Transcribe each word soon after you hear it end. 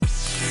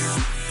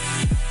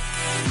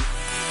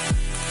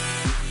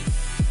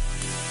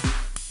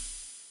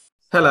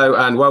Hello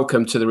and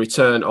welcome to the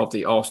return of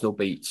the Arsenal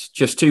Beat.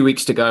 Just 2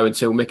 weeks to go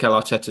until Mikel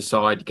Arteta's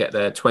side get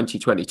their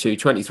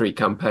 2022-23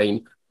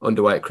 campaign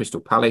underway at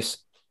Crystal Palace.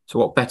 So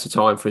what better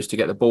time for us to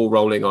get the ball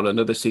rolling on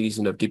another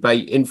season of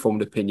debate,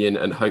 informed opinion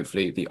and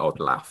hopefully the odd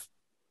laugh.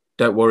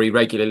 Don't worry,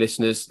 regular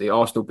listeners, the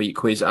Arsenal Beat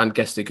quiz and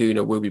Guest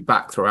Laguna will be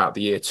back throughout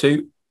the year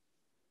too.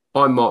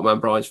 I'm Mark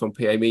Manbrynes from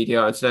PA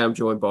Media and today I'm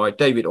joined by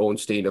David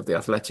Ornstein of The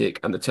Athletic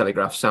and The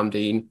Telegraph Sam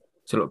Dean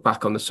to look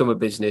back on the summer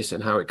business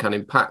and how it can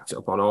impact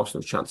upon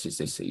Arsenal's chances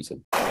this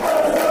season.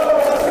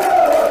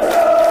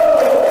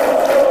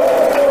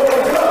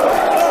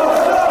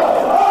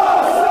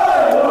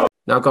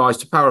 Now, guys,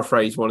 to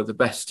paraphrase one of the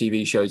best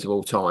TV shows of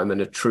all time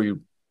and a true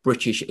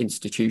British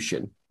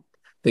institution,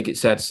 I think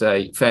it's fair to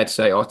say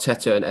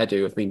Arteta and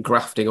Edu have been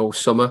grafting all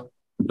summer,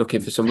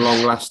 looking for some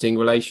long-lasting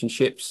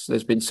relationships.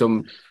 There's been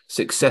some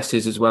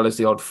successes as well as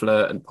the odd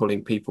flirt and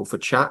pulling people for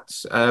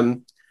chats.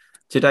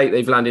 To date,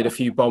 they've landed a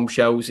few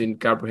bombshells in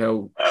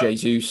Gabriel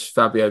Jesus,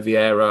 Fabio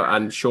Vieira,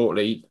 and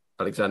shortly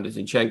Alexander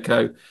Zinchenko.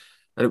 And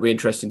it'll be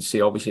interesting to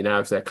see, obviously, now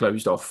if they're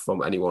closed off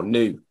from anyone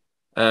new.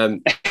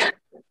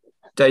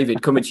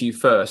 David, coming to you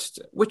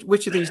first,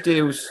 which of these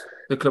deals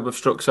the club have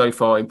struck so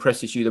far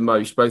impresses you the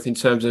most, both in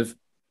terms of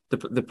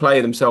the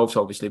player themselves,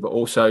 obviously, but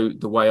also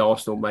the way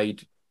Arsenal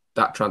made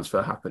that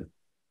transfer happen?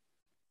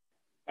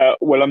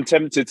 Well, I'm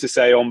tempted to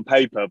say on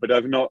paper, but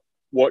I've not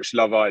watched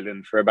Love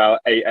Island for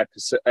about 8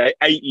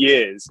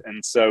 years,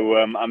 and so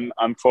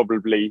I'm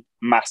probably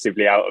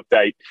massively out of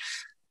date.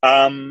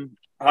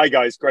 Hi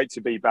guys, great to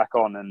be back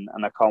on,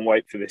 and I can't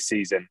wait for this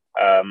season.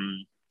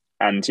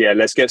 And yeah,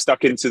 let's get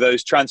stuck into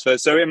those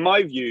transfers. So in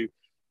my view,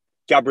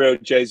 Gabriel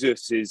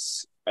Jesus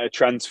is a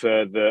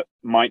transfer that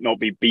might not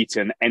be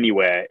beaten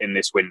anywhere in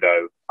this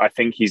window. I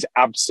think he's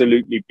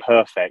absolutely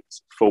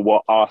perfect for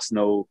what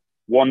Arsenal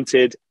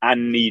wanted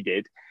and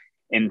needed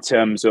in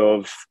terms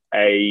of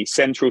a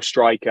central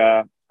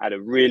striker at a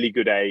really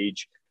good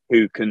age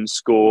who can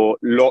score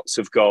lots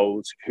of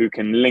goals, who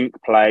can link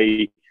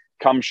play,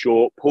 come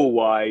short, pull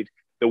wide.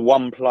 The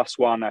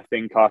 1+1, I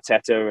think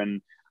Arteta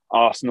and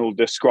Arsenal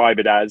describe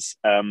it as.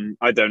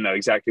 I don't know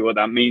exactly what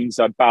that means.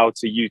 I bow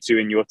to you two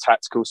in your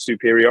tactical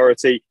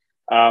superiority.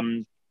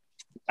 And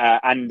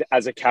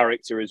as a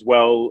character as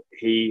well,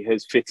 he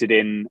has fitted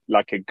in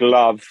like a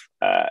glove,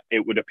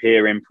 it would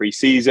appear in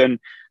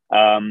pre-season.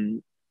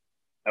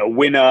 A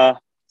winner,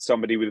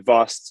 somebody with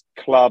vast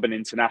club and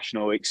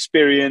international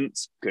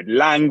experience, good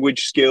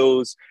language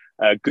skills,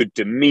 good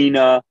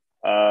demeanour.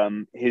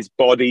 His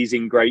body's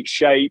in great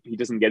shape. He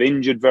doesn't get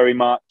injured very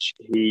much.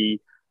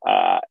 He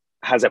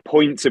has a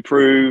point to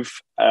prove.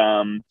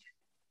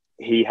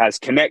 He has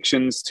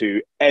connections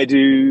to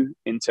Edu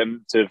in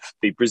terms of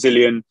the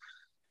Brazilian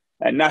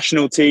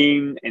national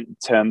team, in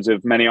terms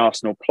of many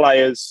Arsenal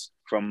players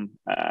from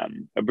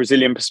a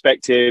Brazilian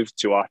perspective,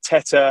 to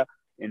Arteta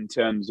in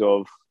terms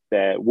of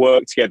their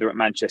work together at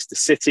Manchester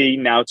City,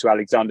 now to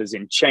Alexander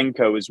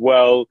Zinchenko as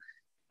well,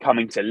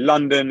 coming to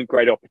London,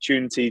 great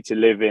opportunity to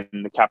live in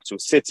the capital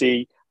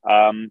city.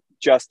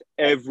 Just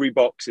every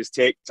box is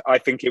ticked. I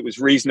think it was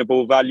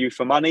reasonable value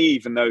for money,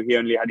 even though he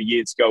only had a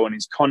year to go on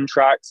his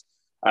contract.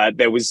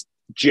 There was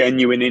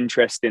genuine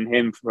interest in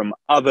him from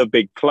other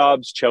big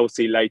clubs,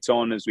 Chelsea late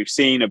on, as we've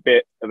seen, a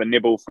bit of a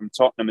nibble from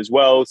Tottenham as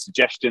well,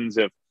 suggestions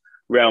of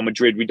Real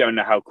Madrid. We don't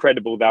know how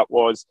credible that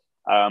was.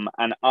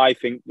 And I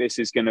think this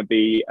is going to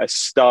be a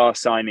star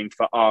signing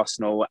for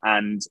Arsenal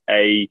and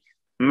a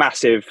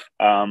massive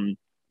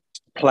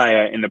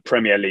player in the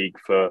Premier League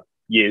for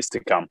years to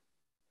come.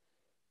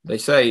 They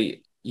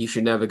say you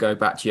should never go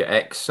back to your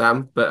ex,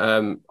 Sam, but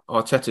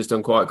Arteta's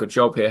done quite a good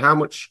job here. How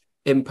much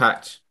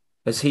impact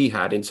has he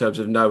had in terms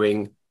of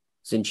knowing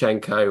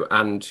Zinchenko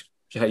and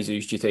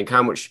Jesus, do you think?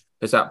 How much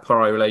has that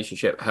prior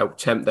relationship helped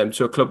tempt them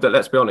to a club that,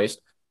 let's be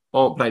honest,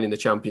 aren't playing in the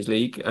Champions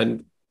League?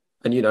 And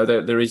you know,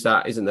 there is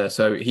that, isn't there?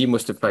 So he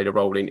must have played a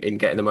role in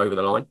getting them over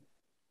the line.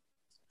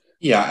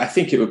 Yeah, I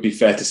think it would be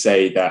fair to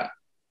say that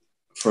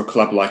for a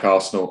club like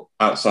Arsenal,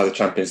 outside the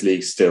Champions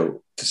League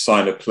still, to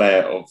sign a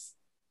player of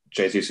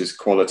Jesus'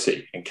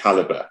 quality and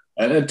calibre,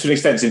 and to an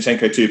extent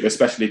Zinchenko too, but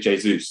especially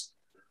Jesus,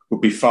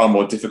 would be far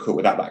more difficult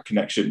without that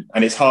connection.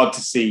 And it's hard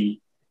to see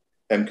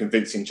them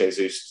convincing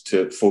Jesus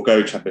to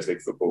forego Champions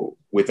League football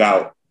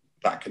without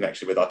that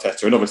connection with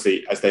Arteta. And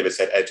obviously, as David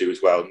said, Edu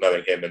as well,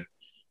 knowing him and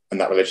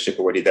that relationship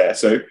already there.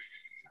 So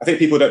I think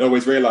people don't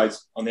always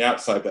realise on the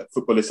outside that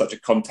football is such a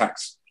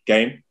contact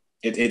game.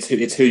 It's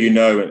who you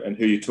know and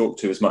who you talk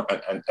to as much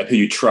and who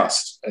you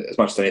trust as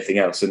much as anything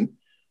else. And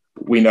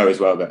we know as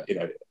well that, you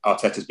know,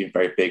 Arteta's been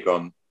very big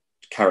on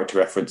character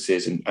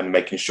references and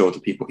making sure the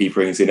people he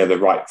brings in are the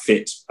right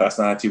fit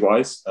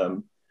personality-wise,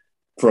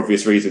 for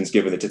obvious reasons,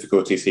 given the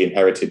difficulties he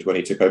inherited when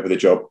he took over the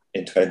job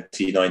in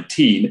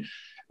 2019.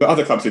 But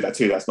other clubs do that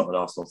too. That's not an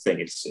Arsenal thing.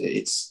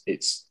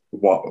 It's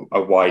a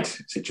wide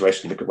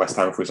situation. Look at West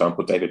Ham, for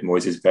example. David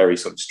Moyes is very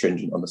sort of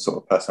stringent on the sort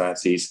of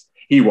personalities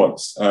he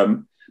wants.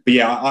 But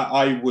yeah,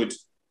 I would,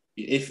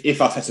 if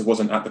Arteta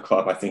wasn't at the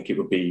club, I think it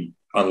would be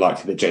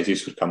unlikely that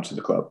Jesus would come to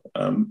the club,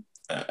 from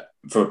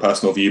a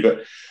personal view.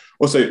 But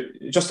also,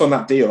 just on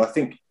that deal, I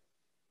think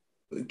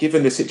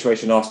given the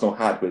situation Arsenal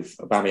had with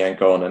Aubameyang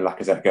gone and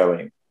Lacazette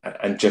going,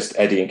 and just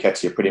Eddie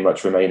Nketiah pretty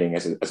much remaining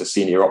as a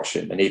senior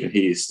option, and even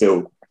he is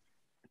still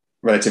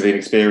relatively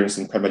inexperienced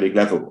in Premier League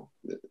level,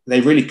 they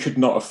really could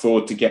not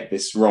afford to get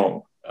this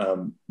wrong.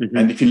 And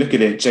if you look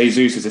at it,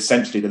 Jesus is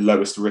essentially the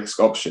lowest risk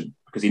option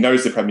because he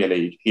knows the Premier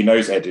League, he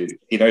knows Edu,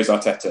 he knows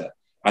Arteta,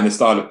 and the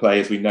style of play,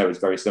 as we know, is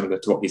very similar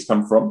to what he's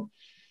come from.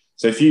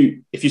 So if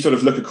you sort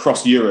of look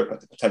across Europe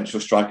at the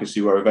potential strikers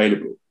who are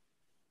available,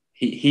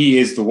 he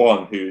is the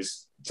one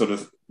who's sort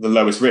of the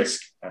lowest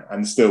risk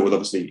and still with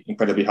obviously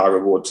incredibly high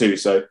reward too.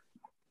 So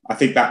I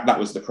think that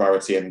was the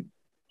priority,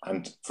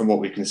 and from what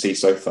we can see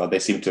so far, they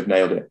seem to have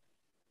nailed it.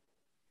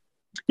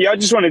 Yeah, I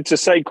just wanted to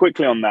say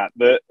quickly on that,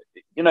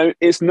 you know,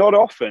 it's not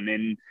often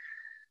in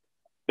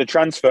the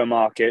transfer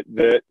market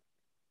that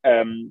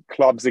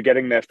clubs are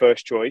getting their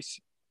first choice,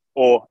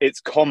 or it's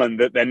common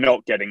that they're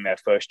not getting their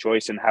first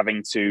choice and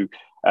having to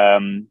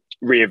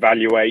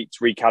reevaluate,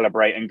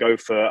 recalibrate, and go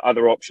for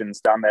other options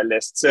down their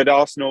lists at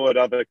Arsenal, at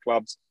other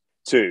clubs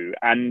too.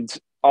 And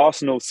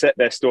Arsenal set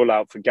their stall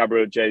out for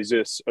Gabriel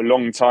Jesus a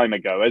long time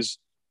ago. As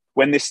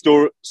when this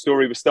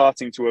story was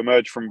starting to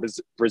emerge from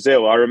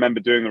Brazil, I remember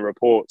doing a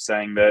report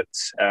saying that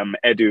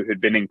Edu had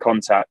been in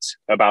contact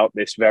about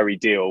this very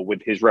deal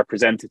with his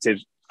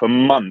representatives for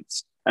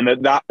months, and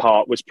that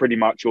part was pretty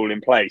much all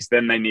in place.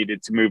 Then they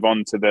needed to move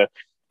on to the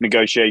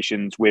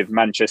negotiations with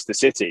Manchester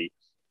City.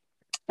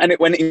 And it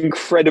went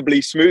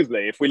incredibly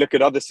smoothly. If we look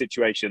at other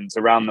situations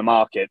around the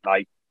market,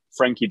 like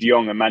Frankie de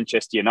Jong and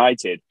Manchester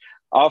United,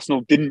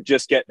 Arsenal didn't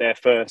just get their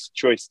first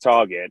choice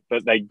target,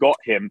 but they got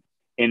him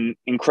in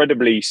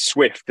incredibly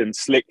swift and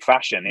slick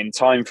fashion in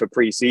time for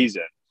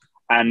pre-season.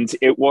 And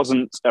it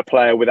wasn't a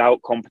player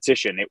without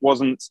competition. It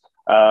wasn't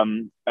a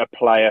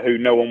player who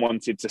no one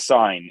wanted to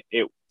sign.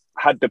 It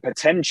had the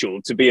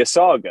potential to be a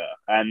saga,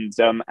 and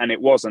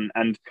it wasn't.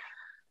 And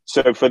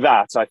so for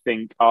that, I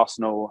think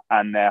Arsenal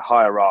and their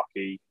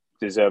hierarchy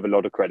deserve a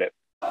lot of credit.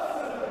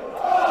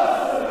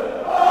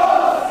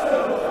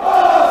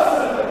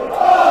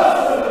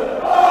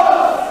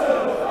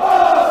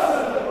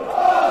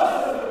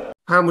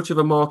 How much of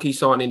a marquee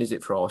signing is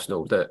it for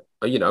Arsenal that,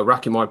 you know,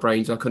 racking my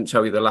brains, I couldn't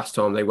tell you the last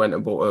time they went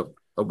and bought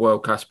a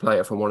world-class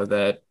player from one of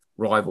their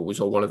rivals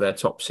or one of their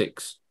top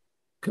six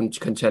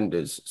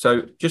contenders.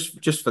 So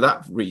just for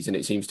that reason,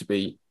 it seems to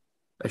be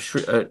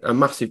a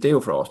massive deal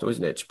for Arsenal,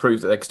 isn't it? To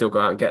prove that they can still go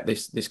out and get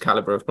this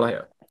calibre of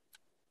player.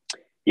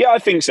 Yeah, I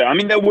think so. I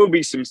mean, there will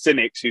be some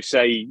cynics who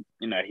say,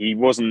 you know, he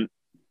wasn't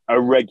a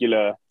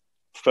regular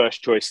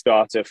first choice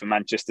starter for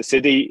Manchester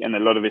City and a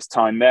lot of his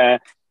time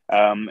there.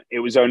 It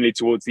was only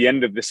towards the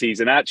end of the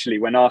season, actually,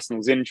 when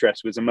Arsenal's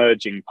interest was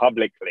emerging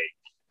publicly,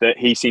 that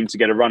he seemed to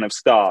get a run of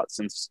starts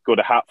and scored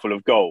a hatful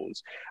of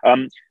goals.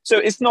 So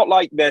it's not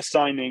like they're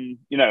signing,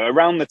 you know,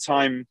 around the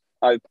time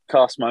I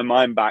cast my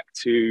mind back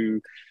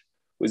to,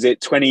 was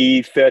it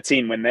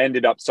 2013 when they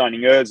ended up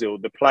signing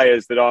Ozil, the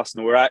players that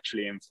Arsenal were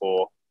actually in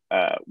for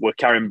were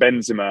Karim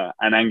Benzema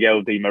and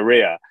Angel Di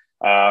Maria.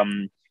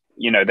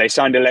 You know, they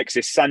signed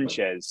Alexis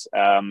Sanchez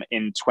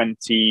in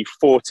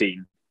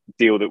 2014,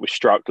 deal that was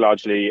struck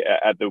largely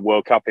at the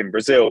World Cup in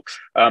Brazil.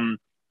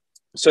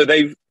 So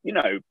they've, you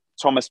know,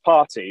 Thomas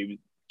Partey,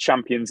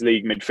 Champions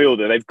League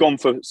midfielder, they've gone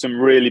for some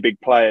really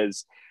big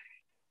players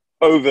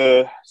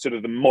over sort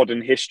of the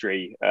modern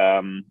history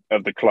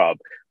of the club.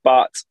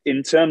 But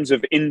in terms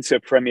of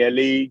inter-Premier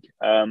League,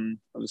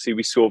 obviously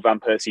we saw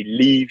Van Persie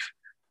leave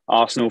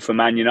Arsenal for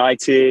Man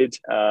United.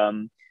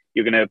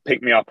 You're going to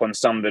pick me up on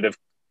some that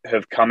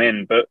have come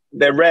in, but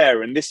they're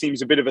rare. And this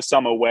seems a bit of a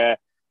summer where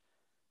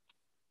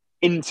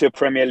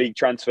inter-Premier League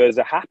transfers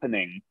are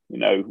happening. You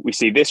know, we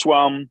see this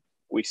one,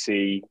 we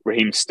see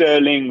Raheem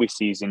Sterling, we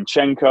see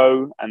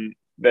Zinchenko, and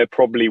there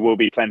probably will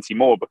be plenty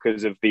more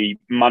because of the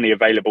money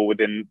available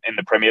in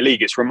the Premier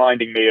League. It's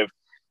reminding me of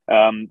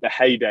the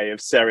heyday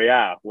of Serie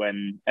A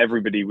when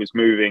everybody was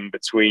moving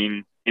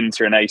between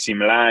Inter and AC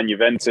Milan,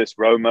 Juventus,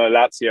 Roma,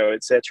 Lazio,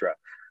 etc.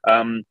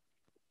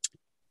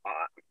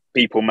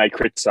 People may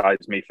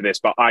criticize me for this,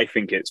 but I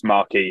think it's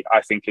marquee.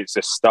 I think it's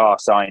a star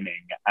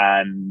signing,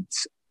 and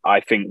I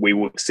think we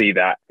will see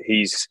that.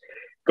 He's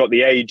got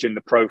the age and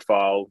the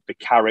profile, the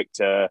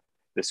character,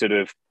 the sort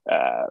of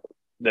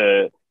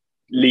the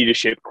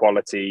leadership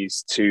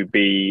qualities to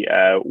be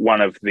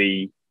one of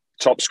the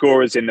top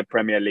scorers in the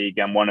Premier League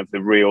and one of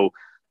the real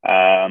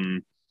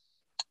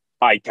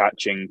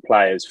eye-catching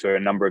players for a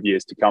number of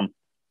years to come.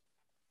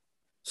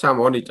 Sam,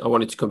 I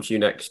wanted to come to you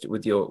next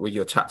with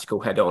your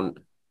tactical head on.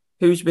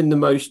 Who's been the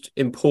most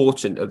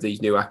important of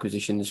these new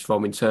acquisitions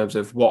in terms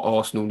of what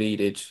Arsenal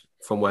needed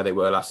from where they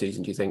were last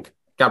season, do you think?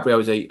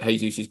 Gabriel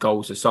Jesus'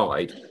 goals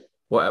aside,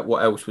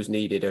 what else was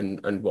needed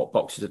and what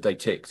boxes have they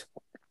ticked?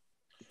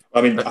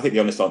 I mean, I think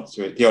the honest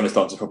answer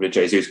is probably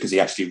Jesus, because he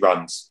actually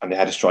runs, and they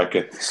had a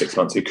striker for 6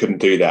 months who couldn't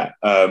do that.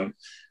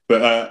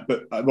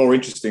 But more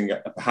interesting,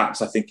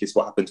 perhaps, I think, is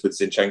what happens with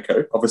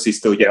Zinchenko. Obviously,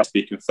 still yet to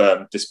be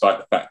confirmed, despite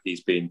the fact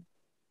he's been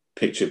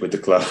pictured with the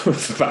club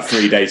for about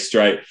 3 days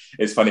straight.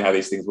 It's funny how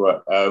these things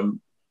work,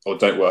 or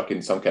don't work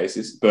in some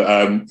cases.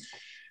 But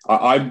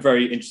I'm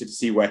very interested to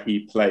see where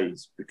he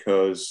plays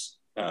because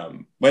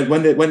when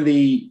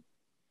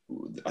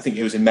I think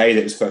it was in May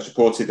that it was first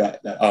reported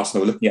that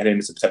Arsenal were looking at him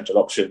as a potential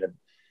option.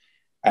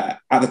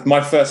 And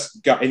my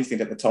first gut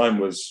instinct at the time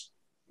was,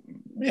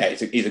 yeah,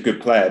 he's a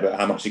good player, but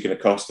how much is he going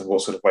to cost and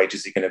what sort of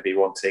wages is he going to be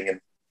wanting? And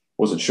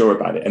wasn't sure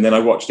about it. And then I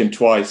watched him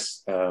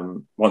twice,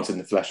 once in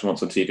the flesh and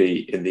once on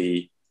TV in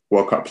the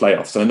World Cup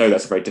playoffs. And I know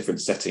that's a very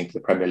different setting to the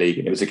Premier League.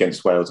 And it was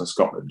against Wales and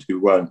Scotland, who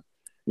weren't,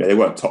 they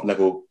weren't top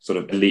level sort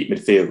of elite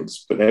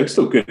midfields, but they were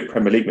still good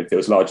Premier League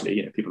midfields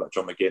largely. People like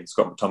John McGinn,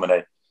 Scott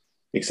McTominay,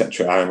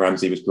 etc. Aaron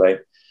Ramsey was playing.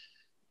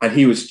 And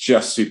he was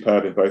just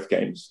superb in both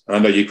games. And I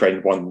know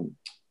Ukraine won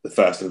the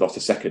first and lost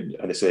the second.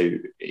 And so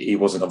he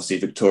wasn't obviously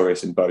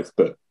victorious in both,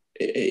 but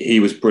he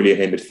was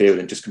brilliant in midfield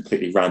and just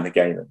completely ran the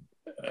game.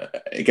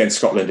 Against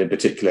Scotland in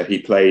particular, he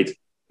played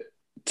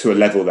to a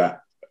level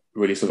that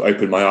really sort of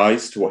opened my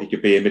eyes to what he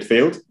could be in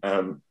midfield.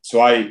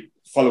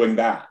 Following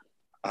that,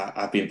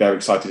 I've been very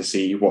excited to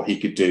see what he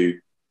could do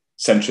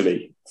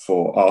centrally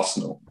for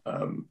Arsenal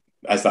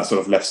as that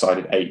sort of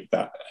left-sided eight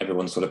that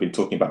everyone's sort of been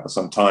talking about for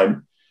some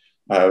time.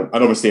 And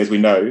obviously, as we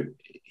know,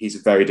 he's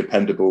a very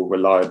dependable,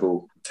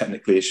 reliable,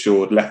 technically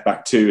assured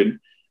left-back too. And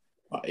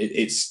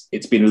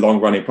it's been a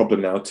long-running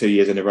problem now. 2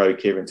 years in a row,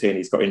 Kieran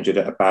Tierney's got injured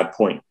at a bad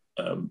point.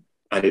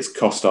 And it's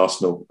cost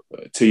Arsenal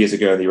 2 years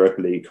ago in the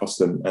Europa League, cost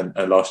them,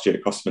 and last year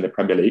it cost them in the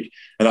Premier League.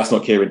 And that's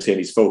not Kieran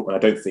Tierney's fault. And I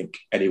don't think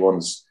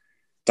anyone's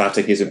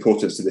doubting his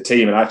importance to the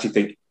team. And I actually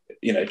think,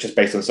 just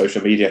based on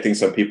social media, I think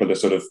some people are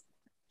sort of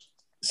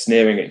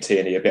sneering at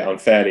Tierney a bit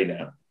unfairly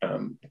now,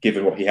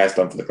 given what he has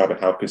done for the club and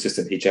how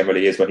consistent he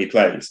generally is when he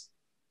plays.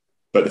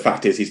 But the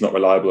fact is he's not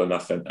reliable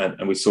enough.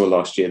 And we saw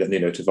last year that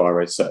Nuno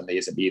Tavares certainly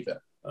isn't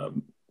either.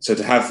 So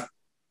to have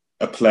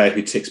a player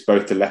who ticks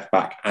both the left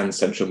back and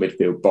central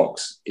midfield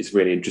box is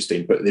really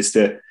interesting. But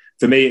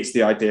for me, it's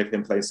the idea of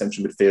him playing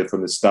central midfield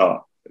from the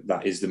start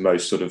that is the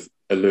most sort of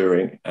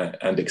alluring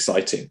and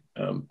exciting,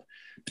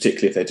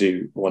 particularly if they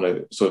do want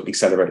to sort of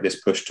accelerate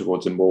this push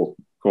towards a more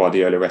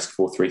Guardiola-esque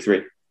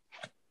 4-3-3.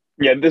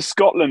 Yeah, the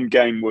Scotland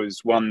game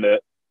was one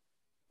that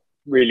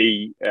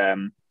really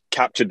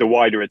captured the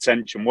wider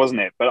attention,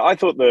 wasn't it? But I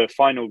thought the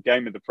final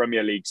game of the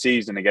Premier League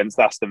season against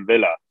Aston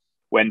Villa,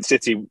 when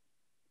City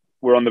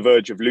were on the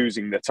verge of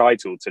losing the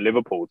title to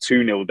Liverpool,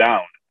 2-0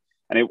 down.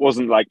 And it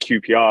wasn't like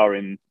QPR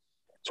in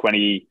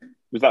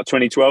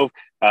 2012?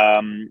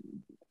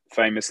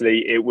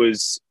 Famously, it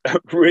was a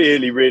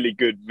really, really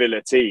good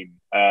Villa team,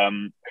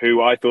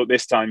 who I thought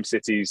this time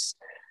City's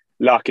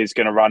luck is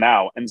going to run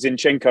out. And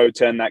Zinchenko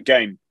turned that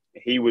game.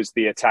 He was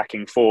the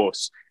attacking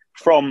force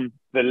from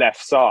the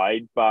left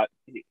side, but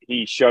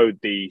he showed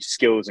the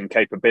skills and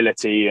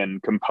capability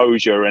and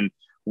composure and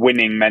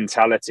winning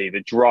mentality,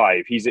 the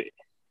drive.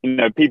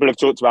 People have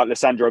talked about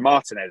Lisandro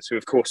Martinez, who,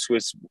 of course,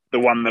 was the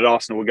one that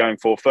Arsenal were going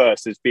for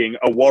first as being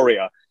a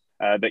warrior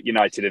that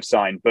United have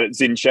signed. But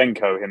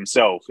Zinchenko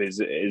himself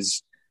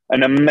is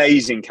an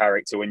amazing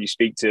character when you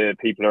speak to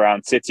people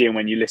around City and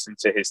when you listen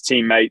to his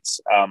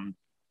teammates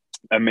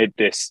amid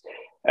this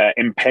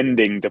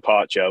impending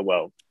departure.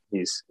 Well,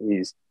 he's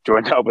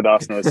joined up with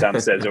Arsenal, as Sam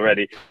says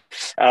already.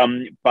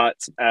 But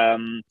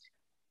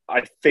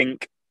I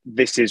think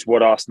this is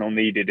what Arsenal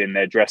needed in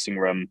their dressing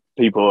room.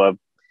 People are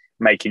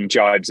making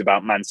jibes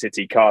about Man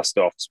City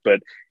cast-offs. But,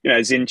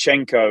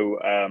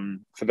 Zinchenko,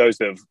 for those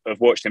that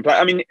have watched him play,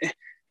 I mean,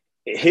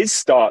 his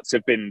starts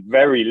have been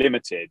very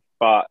limited,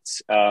 but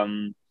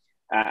and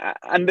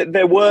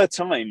there were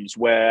times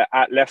where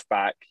at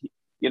left-back,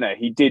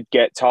 he did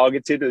get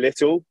targeted a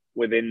little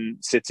within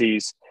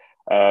City's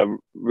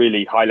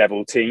really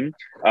high-level team.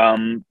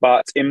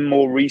 But in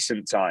more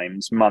recent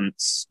times,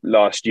 months,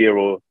 last year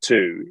or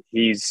two,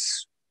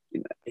 he's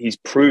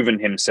proven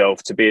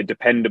himself to be a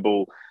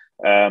dependable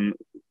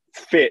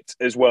fit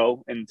as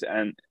well, and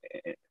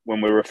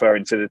when we're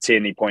referring to the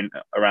Tierney point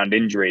around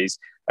injuries,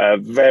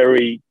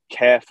 very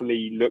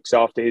carefully looks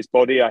after his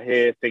body. I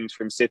hear things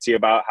from City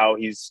about how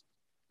he's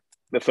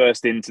the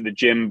first into the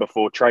gym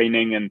before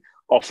training and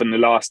often the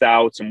last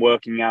out and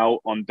working out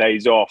on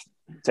days off.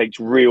 Takes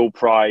real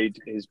pride.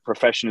 His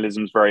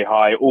professionalism is very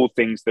high. All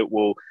things that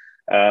will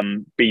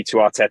be to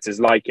Arteta's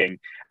liking.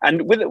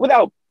 And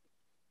without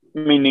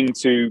meaning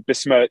to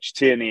besmirch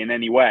Tierney in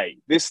any way,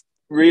 this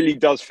really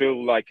does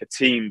feel like a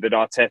team that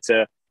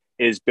Arteta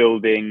is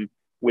building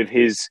with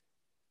his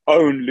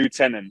own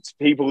lieutenants.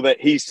 People that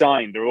he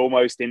signed are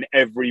almost in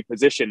every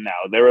position now.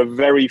 There are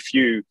very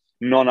few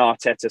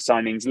non-Arteta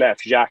signings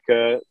left.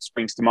 Xhaka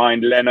springs to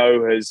mind.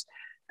 Leno has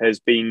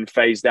been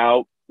phased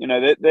out.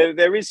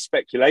 There is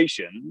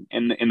speculation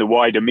in the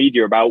wider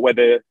media about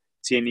whether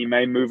Tierney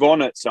may move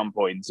on at some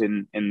point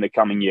in the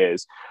coming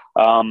years.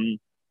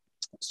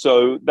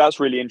 So that's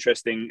really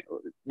interesting.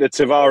 The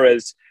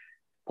Tavares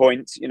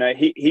point,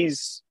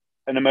 he's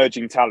an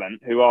emerging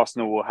talent who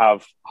Arsenal will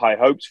have high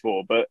hopes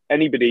for. But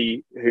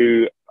anybody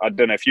who, I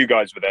don't know if you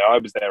guys were there, I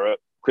was there at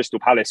Crystal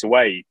Palace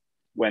away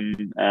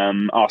when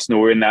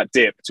Arsenal were in that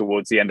dip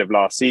towards the end of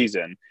last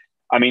season.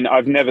 I mean,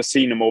 I've never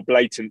seen a more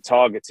blatant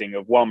targeting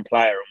of one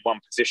player and one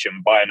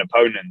position by an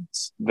opponent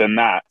than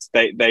that.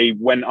 They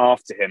went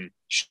after him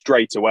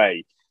straight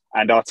away,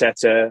 and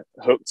Arteta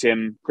hooked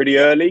him pretty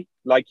early,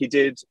 like he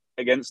did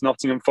against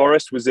Nottingham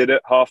Forest. Was it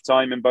at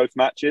half-time in both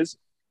matches?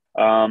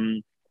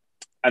 And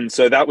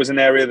so that was an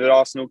area that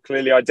Arsenal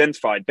clearly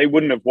identified. They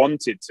wouldn't have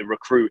wanted to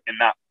recruit in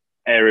that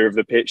area of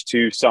the pitch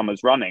 2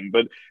 summers running.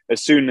 But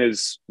as soon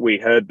as we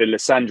heard the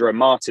Lissandro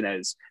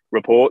Martinez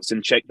reports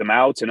and checked them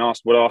out and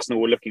asked what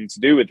Arsenal were looking to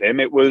do with him,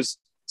 it was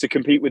to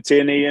compete with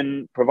Tierney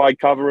and provide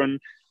cover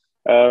and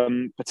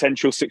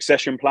potential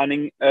succession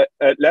planning at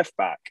left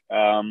back,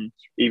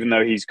 even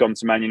though he's gone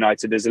to Man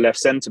United as a left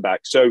centre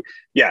back. So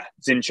yeah,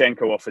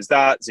 Zinchenko offers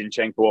that.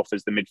 Zinchenko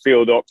offers the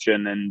midfield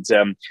option. And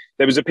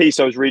there was a piece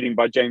I was reading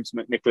by James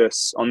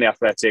McNicholas on The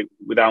Athletic,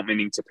 without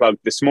meaning to plug,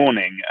 this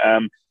morning,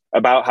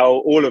 about how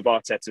all of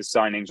Arteta's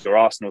signings, or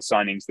Arsenal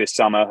signings this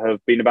summer, have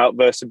been about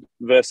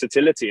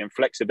versatility and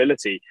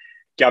flexibility.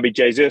 Gabby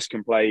Jesus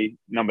can play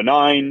number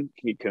 9.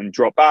 He can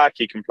drop back.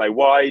 He can play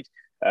wide.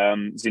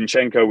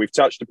 Zinchenko we've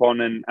touched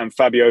upon, and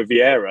Fabio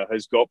Vieira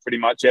has got pretty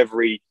much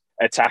every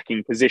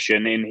attacking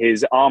position in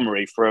his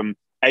armoury, from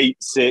 8,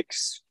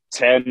 6,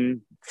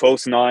 10,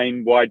 false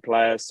 9, wide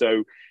player.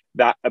 So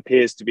that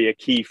appears to be a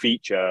key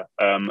feature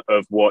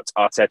of what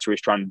Arteta is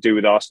trying to do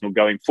with Arsenal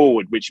going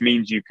forward, which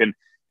means you can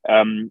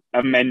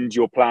amend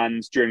your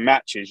plans during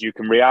matches. You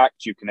can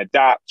react, you can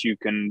adapt, you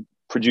can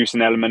produce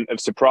an element of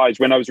surprise.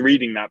 When I was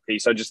reading that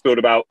piece, I just thought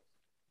about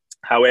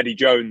how Eddie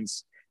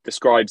Jones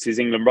describes his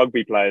England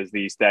rugby players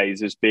these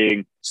days as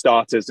being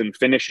starters and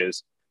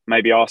finishers.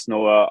 Maybe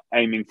Arsenal are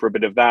aiming for a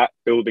bit of that,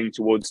 building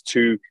towards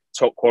 2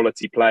 top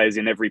quality players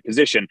in every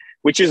position,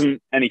 which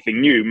isn't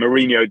anything new.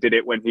 Mourinho did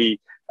it when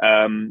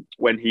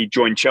he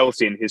joined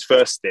Chelsea in his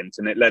first stint,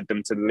 and it led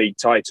them to the league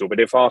title. But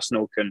if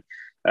Arsenal can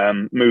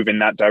move in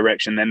that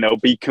direction, then they'll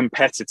be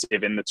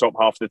competitive in the top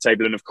half of the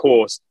table. And of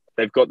course,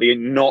 they've got the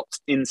not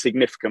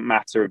insignificant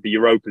matter of the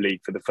Europa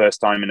League for the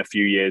first time in a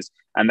few years.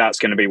 And that's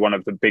going to be one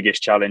of the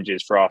biggest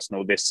challenges for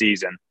Arsenal this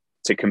season,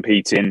 to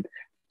compete in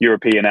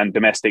European and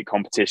domestic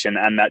competition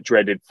and that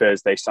dreaded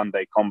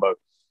Thursday-Sunday combo.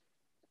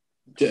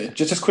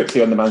 Just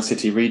quickly on the Man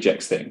City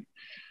rejects thing,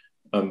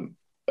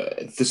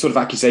 the sort of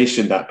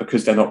accusation that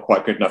because they're not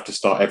quite good enough to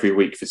start every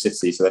week for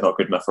City, so they're not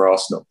good enough for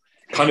Arsenal,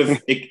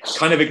 it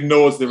kind of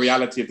ignores the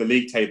reality of the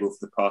league table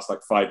for the past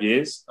 5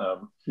 years.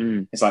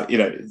 It's like,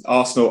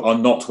 Arsenal are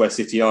not where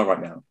City are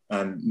right now,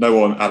 and no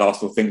one at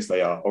Arsenal thinks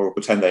they are or will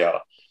pretend they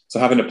are. So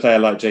having a player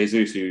like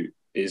Jesus, who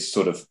is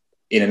sort of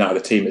in and out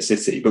of the team at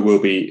City but will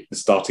be the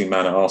starting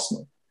man at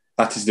Arsenal,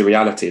 that is the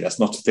reality. That's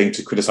not a thing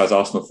to criticise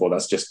Arsenal for.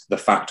 That's just the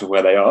fact of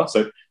where they are.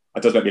 So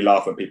it does make me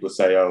laugh when people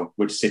say, "Oh,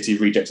 which City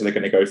reject are they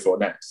going to go for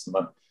next?" I'm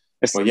like,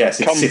 well, yes,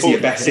 City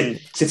are better.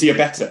 City are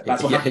better.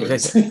 That's what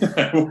happens.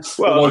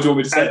 What more do you want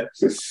me to say?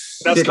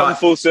 That's come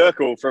full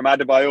circle from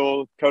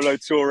Adebayor, Kolo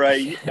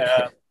Touré.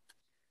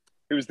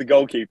 Who was the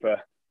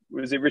goalkeeper?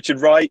 Was it Richard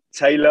Wright,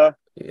 Taylor?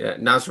 Yeah,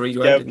 Nasri.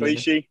 Gael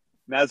Clichy,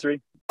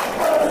 Nasri.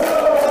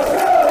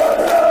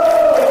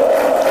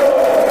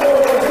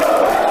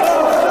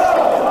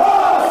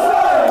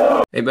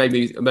 It made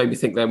me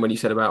think then when you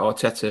said about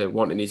Arteta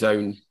wanting his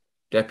own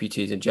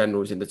deputies and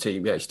generals in the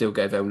team. Yeah, he still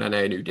gave El Nene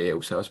a new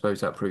deal, so I suppose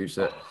that proves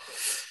that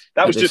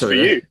was just for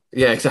you.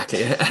 Yeah,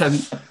 exactly.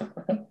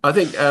 I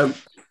think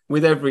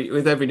with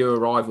every new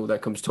arrival there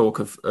comes talk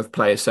of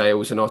player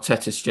sales, and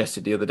Arteta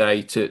suggested the other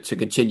day to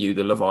continue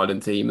the Love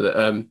Island theme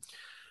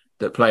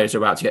that players are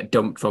about to get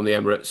dumped from the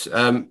Emirates.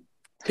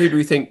 Who do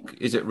we think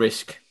is at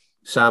risk?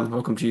 Sam,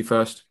 I'll come to you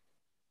first.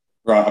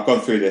 Right, I've gone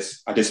through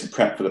this. I did some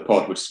prep for the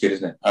pod, which is good,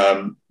 isn't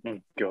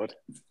it? God.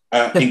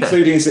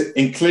 Including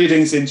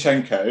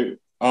Zinchenko,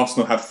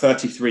 Arsenal have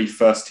 33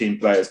 first-team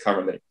players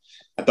currently.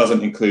 That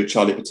doesn't include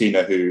Charlie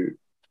Patino, who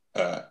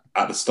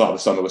at the start of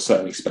the summer was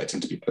certainly expecting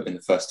to be put in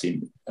the first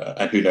team,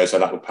 and who knows how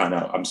that will pan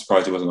out. I'm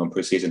surprised he wasn't on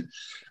pre-season.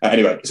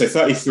 Anyway, so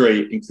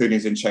 33, including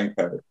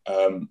Zinchenko.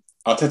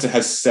 Arteta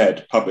has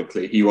said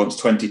publicly he wants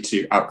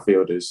 22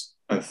 outfielders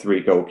and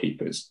 3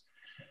 goalkeepers.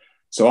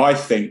 So I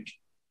think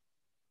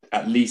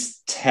at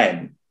least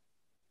 10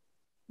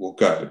 will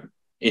go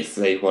if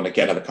they want to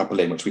get another couple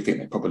in, which we think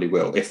they probably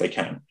will, if they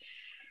can.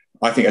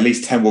 I think at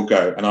least 10 will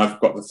go. And I've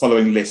got the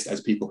following list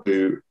as people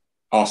who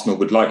Arsenal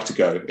would like to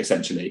go,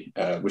 essentially,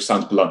 which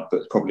sounds blunt, but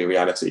it's probably a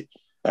reality.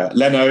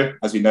 Leno,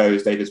 as we know,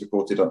 as David's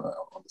reported on the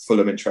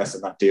Fulham interest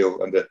in that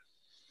deal and the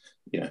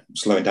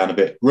slowing down a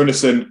bit.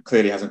 Runarsson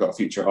clearly hasn't got a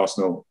future at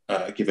Arsenal,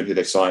 given who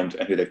they've signed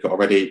and who they've got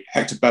already.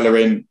 Hector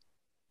Bellerin,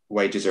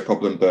 wages are a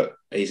problem, but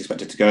he's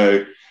expected to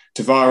go.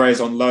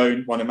 Tavares on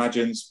loan, one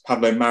imagines.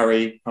 Pablo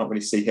Mari, can't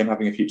really see him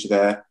having a future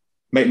there.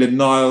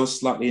 Maitland-Niles,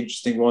 slightly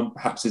interesting one.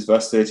 Perhaps his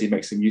versatility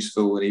makes him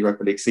useful in the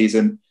Europa League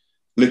season.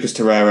 Lucas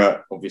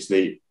Torreira,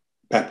 obviously.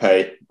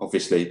 Pepe,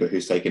 obviously, but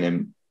who's taking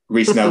him?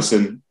 Reece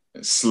Nelson,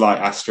 slight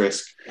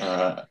asterisk.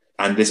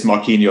 And this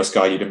Marquinhos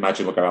guy, you'd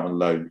imagine, will go out on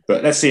loan.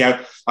 But let's see how...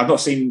 I've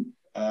not seen...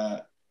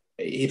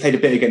 he played a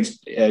bit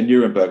against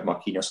Nuremberg,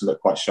 Marquinhos, and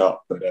looked quite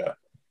sharp, but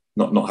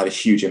not had a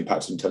huge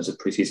impact in terms of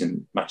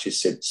pre-season matches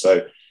since.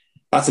 So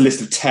that's a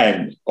list of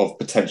 10 of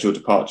potential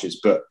departures.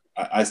 But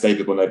as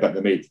David will know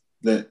better than me,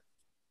 the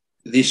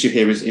issue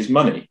here is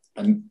money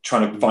and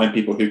trying to find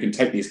people who can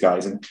take these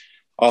guys. And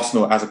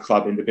Arsenal, as a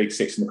club in the Big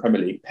Six in the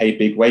Premier League, pay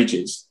big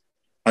wages.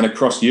 And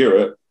across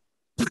Europe,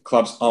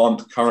 clubs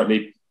aren't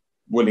currently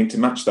willing to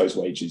match those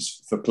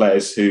wages for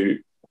players who,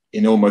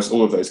 in almost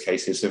all of those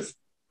cases, have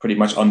pretty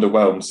much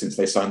underwhelmed since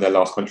they signed their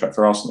last contract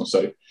for Arsenal.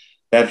 So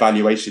their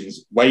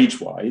valuations,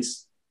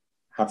 wage-wise,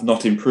 have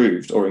not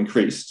improved or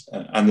increased.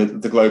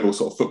 And the global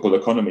sort of football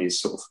economy is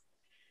sort of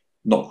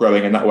not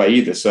growing in that way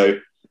either. So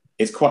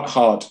it's quite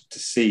hard to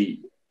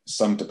see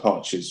some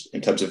departures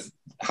in terms of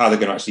how they're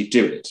going to actually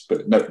do it.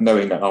 But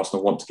knowing that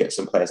Arsenal want to get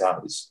some players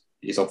out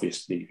is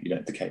obviously,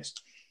 the case.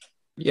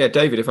 Yeah,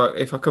 David,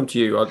 if I come to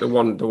you, the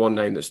one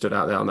name that stood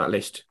out there on that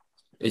list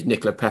is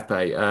Nicola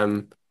Pepe.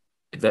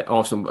 That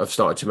Arsenal have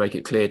started to make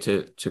it clear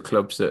to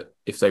clubs that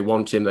if they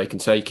want him, they can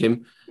take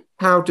him.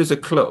 How does a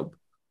club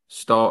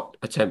start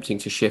attempting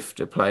to shift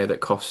a player that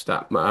costs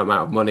that amount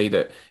of money,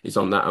 that is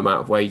on that amount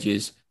of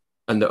wages,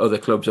 and that other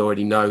clubs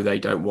already know they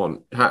don't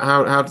want?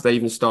 How do they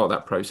even start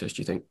that process,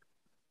 do you think?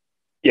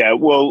 Yeah,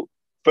 well,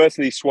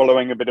 firstly,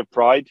 swallowing a bit of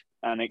pride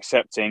and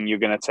accepting you're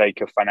going to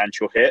take a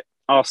financial hit.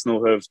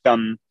 Arsenal have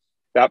done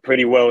that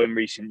pretty well in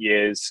recent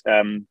years,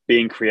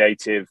 being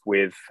creative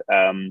with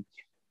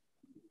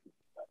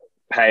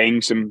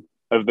paying some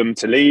of them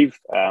to leave,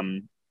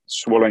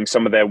 swallowing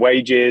some of their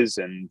wages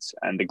and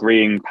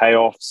agreeing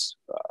payoffs,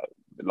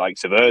 the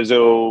likes of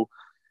Ozil,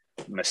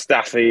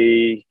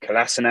 Mustafi,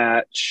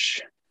 Kolasinac,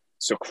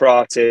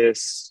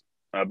 Socrates,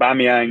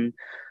 Aubameyang.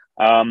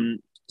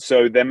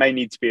 So there may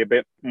need to be a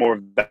bit more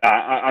of that.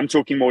 I'm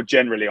talking more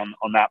generally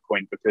on that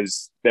point,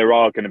 because there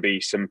are going to be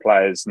some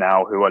players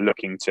now who are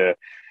looking to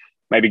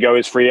maybe go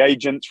as free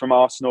agents from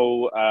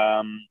Arsenal.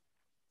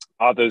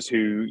 Others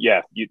who,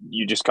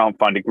 you just can't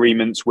find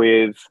agreements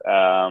with.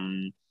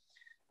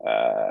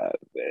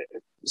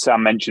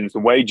 Sam mentions the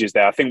wages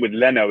there. I think with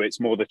Leno, it's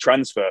more the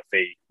transfer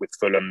fee with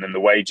Fulham than the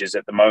wages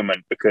at the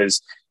moment,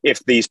 because if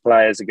these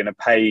players are going to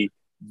pay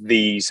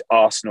these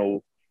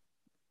Arsenal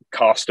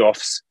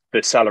cast-offs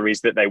the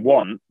salaries that they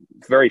want,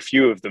 very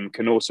few of them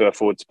can also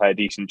afford to pay a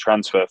decent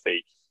transfer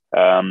fee.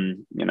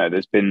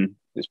 There's been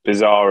this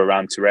bizarre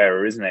around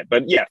Torreira, isn't it?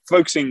 But yeah,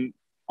 focusing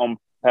on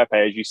Pepe,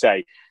 as you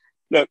say,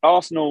 look,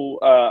 Arsenal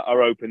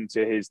are open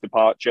to his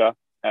departure.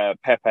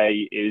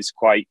 Pepe is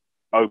quite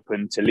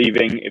open to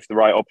leaving if the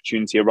right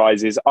opportunity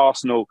arises.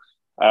 Arsenal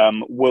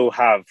will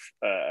have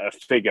a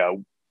figure.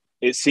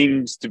 It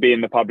seems to be in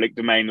the public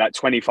domain like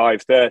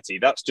 25, 30.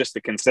 That's just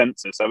the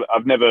consensus.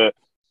 I've never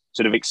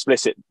sort of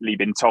explicitly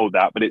been told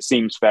that, but it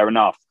seems fair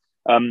enough.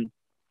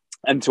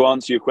 And to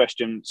answer your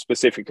question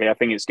specifically, I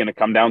think it's going to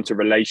come down to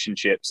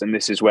relationships, and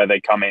this is where they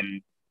come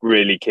in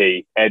really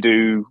key.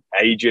 Edu,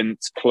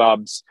 agents,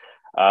 clubs,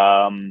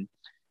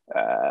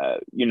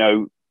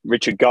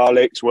 Richard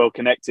Garlick's well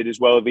connected as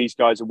well. These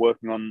guys are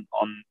working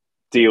on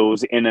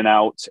deals in and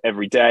out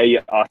every day.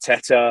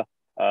 Arteta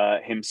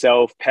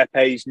himself,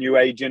 Pepe's new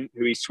agent,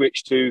 who he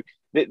switched to.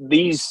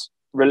 These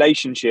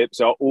relationships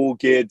are all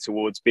geared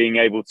towards being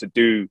able to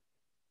do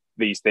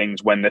these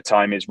things when the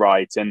time is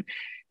right. And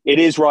it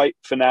is right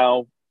for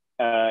now,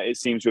 it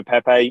seems, with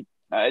Pepe.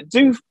 I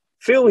do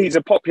feel he's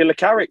a popular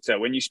character.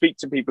 When you speak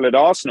to people at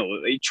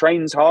Arsenal, he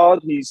trains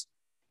hard. He's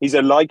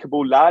a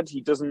likeable lad.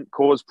 He doesn't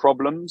cause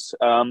problems.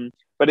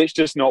 But it's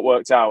just not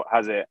worked out,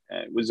 has it?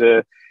 It was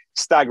a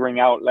staggering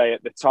outlay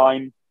at the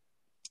time.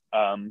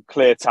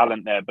 Clear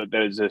talent there, but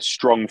there's a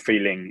strong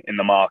feeling in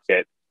the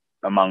market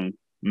among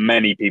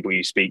many people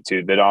you speak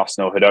to that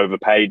Arsenal had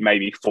overpaid.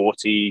 Maybe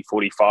 40,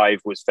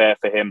 45 was fair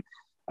for him.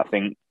 I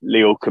think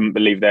Lille couldn't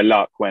believe their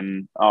luck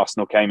when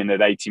Arsenal came in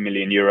at 80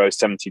 million euros,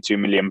 72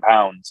 million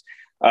pounds.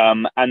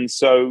 And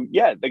so,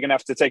 they're going to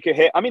have to take a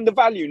hit. I mean, the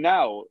value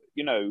now,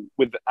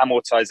 with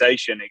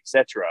amortization,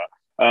 etc.,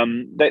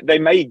 they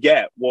may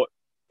get what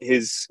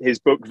his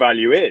book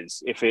value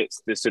is if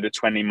it's the sort of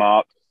 20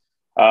 mark.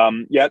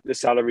 The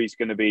salary is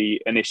going to be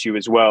an issue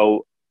as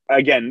well.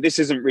 Again, this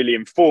isn't really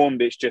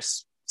informed. It's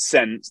just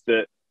sense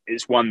that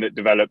it's one that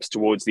develops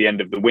towards the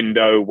end of the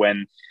window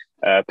when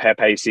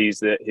Pepe sees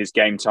that his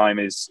game time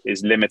is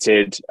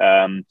limited.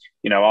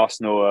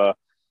 Arsenal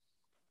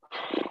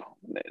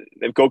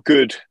they've got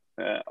good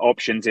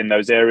options in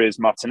those areas.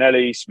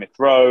 Martinelli, Smith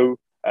Rowe,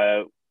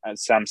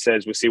 as Sam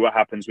says, we'll see what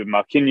happens with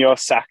Marquinhos.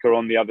 Saka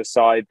on the other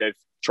side. They've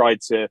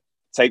tried to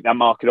take that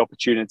market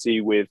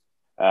opportunity with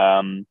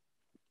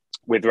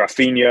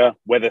Rafinha.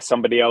 Whether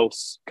somebody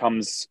else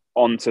comes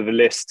onto the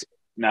list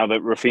now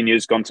that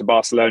Rafinha's gone to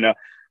Barcelona,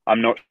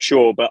 I'm not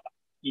sure, but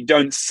you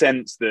don't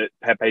sense that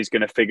Pepe's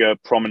going to figure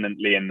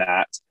prominently in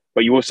that,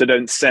 but you also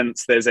don't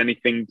sense there's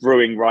anything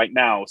brewing right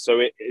now.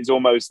 So it's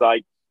almost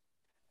like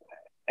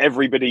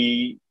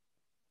everybody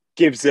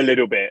gives a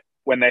little bit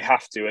when they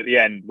have to at the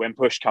end, when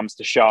push comes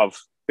to shove,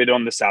 bid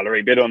on the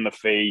salary, bid on the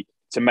fee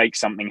to make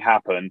something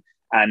happen.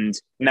 And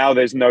now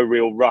there's no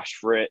real rush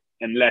for it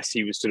unless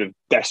he was sort of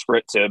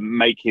desperate to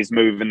make his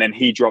move and then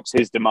he drops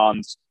his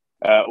demands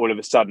all of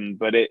a sudden.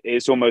 But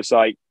it's almost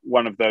like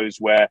one of those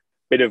where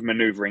bit of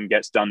manoeuvring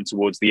gets done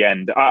towards the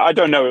end. I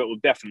don't know it will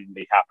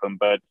definitely happen,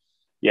 but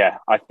yeah,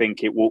 I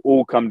think it will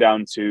all come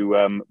down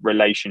to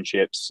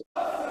relationships.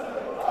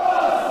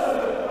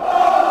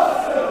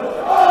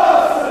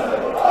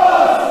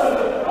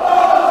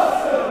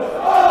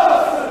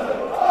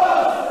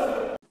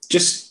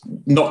 Just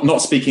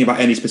not speaking about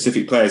any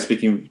specific players,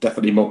 speaking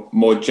definitely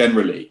more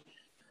generally.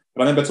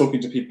 But I remember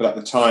talking to people at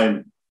the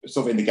time,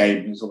 sort of in the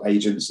game, sort of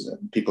agents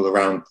and people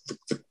around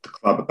the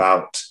club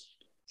about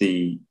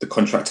the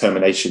contract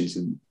terminations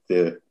and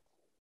the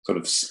sort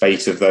of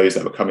spate of those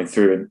that were coming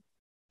through. And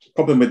the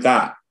problem with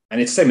that,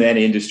 and it's the same in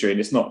any industry, and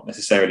it's not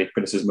necessarily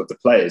criticism of the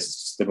players,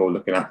 it's just they're all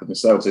looking out for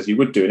themselves, as you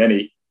would do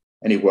in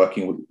any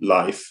working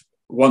life.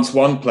 Once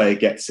one player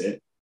gets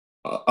it,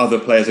 other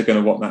players are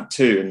going to want that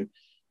too. And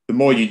the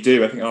more you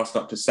do, I think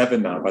Arsenal up to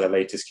 7 now by the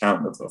latest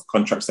count of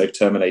contracts they've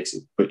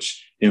terminated,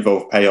 which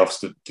involve payoffs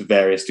to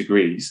various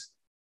degrees.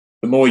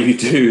 The more you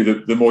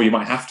do, the more you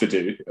might have to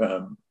do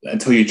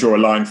until you draw a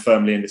line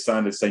firmly in the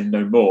sand and say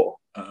no more.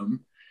 And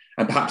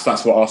perhaps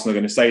that's what Arsenal are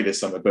going to say this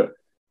summer. But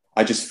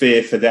I just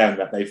fear for them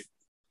that they've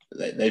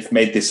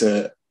made this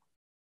a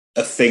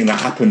thing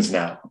that happens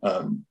now.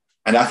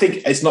 And I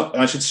think it's not.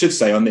 And I should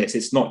say on this,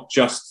 it's not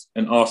just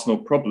an Arsenal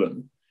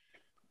problem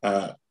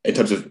in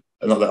terms of.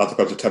 Not that other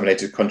clubs have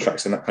terminated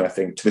contracts and that kind of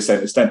thing to the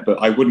same extent, but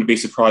I wouldn't be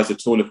surprised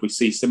at all if we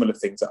see similar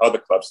things at other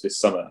clubs this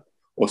summer,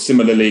 or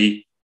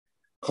similarly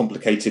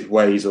complicated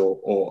ways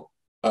or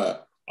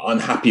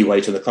unhappy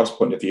ways from the club's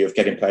point of view of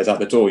getting players out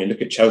the door. You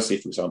look at Chelsea,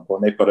 for example,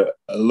 and they've got a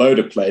load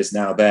of players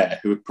now there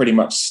who are pretty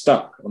much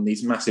stuck on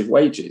these massive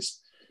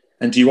wages.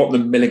 And do you want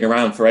them milling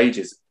around for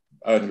ages,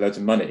 earning loads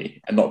of money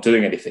and not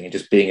doing anything and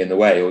just being in the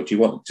way? Or do you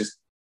want to just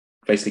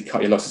basically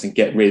cut your losses and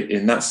get rid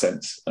in that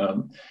sense?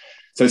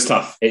 So it's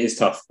tough. It is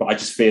tough, but I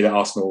just fear that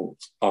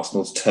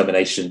Arsenal's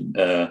termination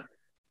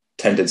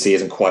tendency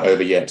isn't quite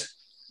over yet.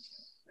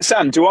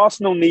 Sam, do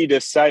Arsenal need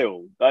a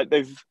sale?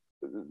 They've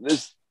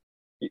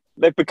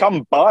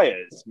become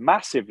buyers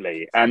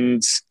massively,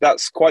 and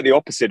that's quite the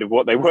opposite of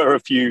what they were a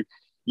few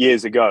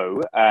years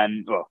ago,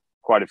 and well,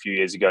 quite a few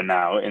years ago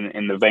now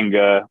in the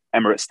Wenger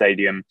Emirates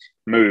Stadium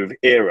move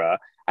era.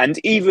 And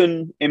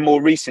even in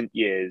more recent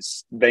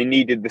years, they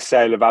needed the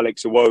sale of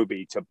Alex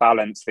Iwobi to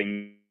balance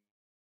things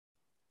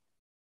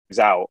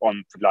out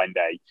on deadline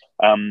day.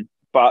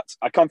 But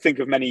I can't think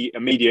of many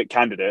immediate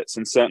candidates,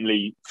 and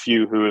certainly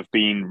few who have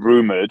been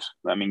rumoured.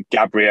 I mean,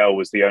 Gabriel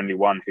was the only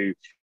one who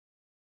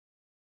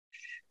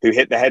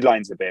hit the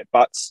headlines a bit.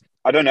 But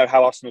I don't know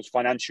how Arsenal's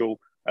financial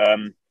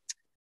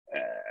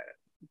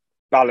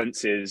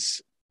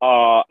balances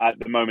are at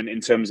the moment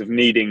in terms of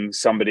needing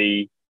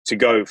somebody to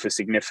go for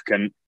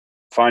significant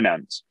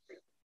finance.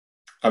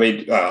 I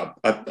mean,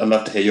 I'd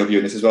love to hear your view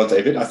on this as well,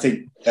 David. I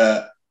think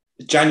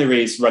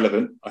January is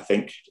relevant, I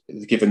think,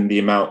 given the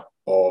amount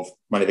of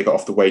money they got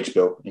off the wage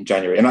bill in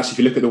January. And actually, if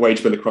you look at the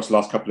wage bill across the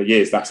last couple of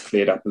years, that's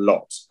cleared up a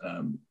lot,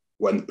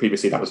 when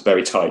previously that was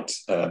very tight.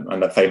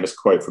 And that famous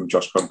quote from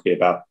Josh Kroenke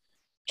about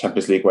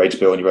Champions League wage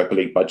bill and Europa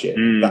League budget,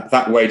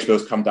 that wage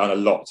bill's come down a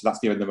lot. So that's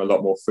given them a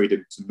lot more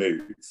freedom to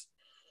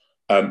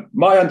move.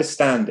 My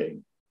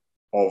understanding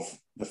of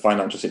the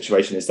financial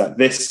situation is that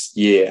this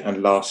year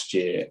and last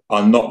year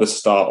are not the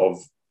start of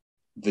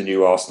the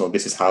new Arsenal.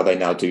 This is how they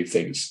now do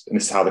things, and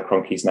this is how the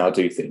Kroenkes now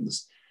do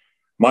things.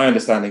 My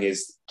understanding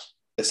is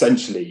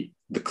essentially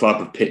the club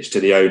have pitched to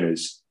the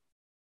owners,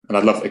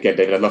 and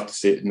David, I'd love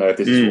to know if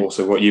this is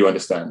also what you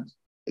understand,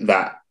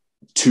 that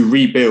to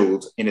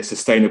rebuild in a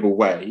sustainable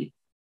way,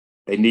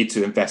 they need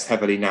to invest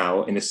heavily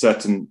now in a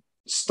certain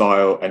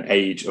style and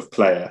age of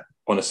player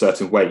on a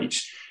certain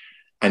wage.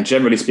 And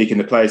generally speaking,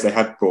 the players they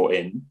have brought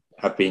in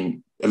have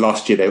been,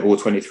 last year they were all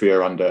 23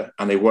 or under,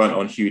 and they weren't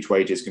on huge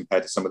wages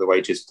compared to some of the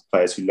wages of the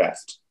players who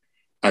left.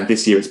 And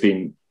this year it's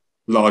been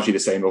largely the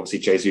same. Obviously,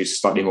 Jesus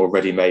slightly more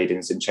ready-made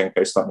and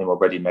Zinchenko slightly more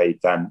ready-made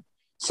than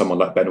someone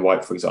like Ben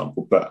White, for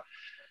example. But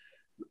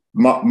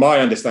my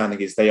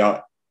understanding is they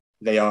are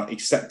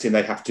accepting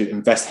they have to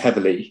invest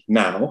heavily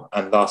now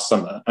and last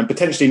summer, and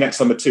potentially next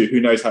summer too,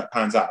 who knows how it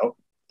pans out,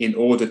 in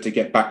order to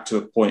get back to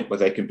a point where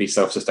they can be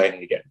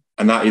self-sustaining again.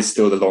 And that is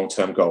still the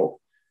long-term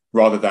goal,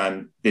 rather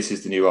than this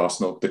is the new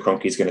Arsenal, the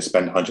Kroenke is going to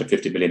spend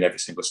 150 million every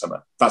single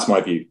summer. That's my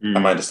view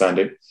and my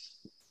understanding.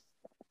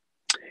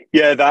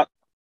 Yeah, that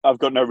I've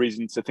got no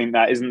reason to think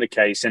that isn't the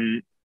case.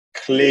 And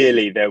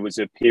clearly there was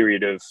a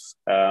period of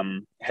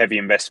heavy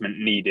investment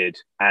needed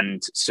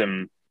and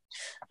some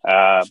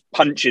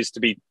punches to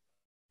be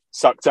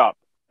sucked up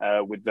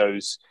with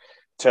those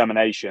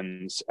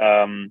terminations.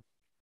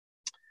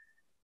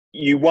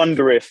 You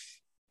wonder if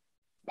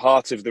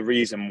part of the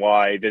reason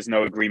why there's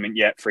no agreement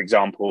yet, for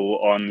example,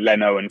 on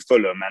Leno and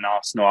Fulham, and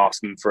Arsenal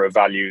asking for a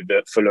value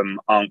that Fulham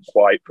aren't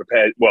quite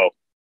prepared, well,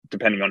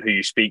 depending on who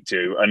you speak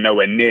to, are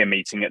nowhere near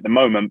meeting at the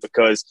moment,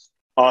 because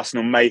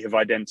Arsenal may have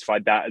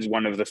identified that as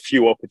one of the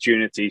few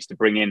opportunities to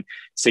bring in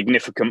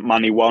significant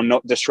money while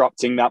not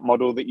disrupting that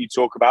model that you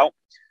talk about.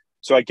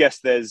 So I guess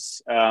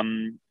there's a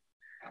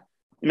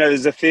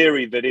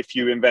theory that if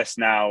you invest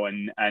now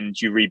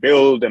and you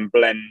rebuild and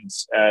blend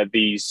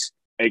these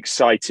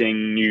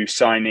exciting new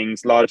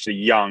signings, largely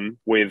young,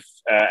 with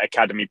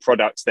academy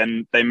products,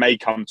 then they may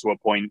come to a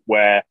point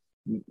where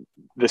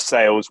the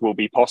sales will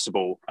be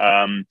possible.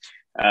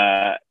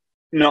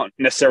 Not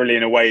necessarily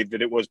in a way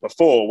that it was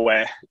before,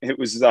 where it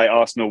was like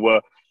Arsenal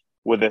were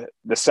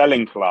the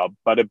selling club,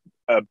 but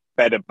a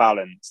better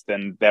balance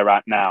than they're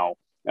at now.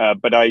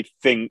 But I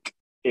think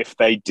if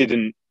they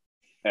didn't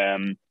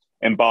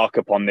embark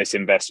upon this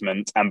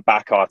investment and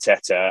back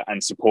Arteta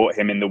and support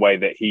him in the way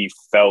that he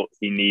felt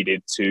he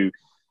needed to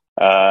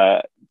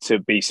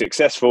be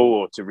successful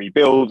or to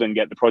rebuild and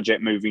get the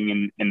project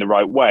moving in the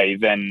right way,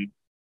 then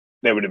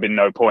there would have been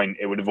no point.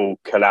 It would have all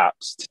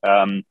collapsed.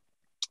 I'm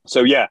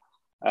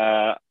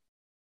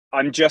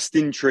just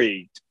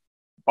intrigued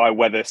by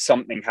whether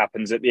something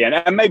happens at the end.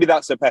 And maybe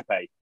that's a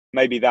Pepe.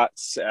 Maybe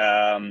that's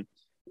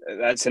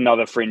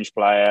another fringe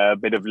player, a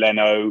bit of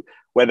Leno,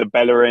 whether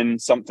Bellerin,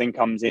 something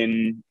comes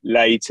in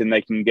late and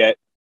they can get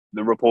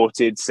the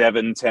reported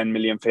 7-10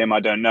 million for him. I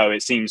don't know.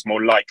 It seems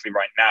more likely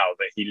right now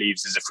that he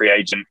leaves as a free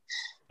agent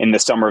in the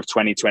summer of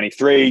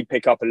 2023,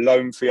 pick up a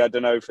loan fee, I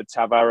don't know, for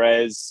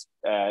Tavares,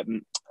 a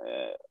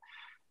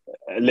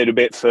little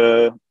bit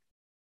for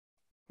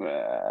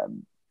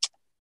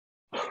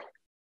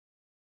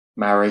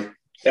Mari.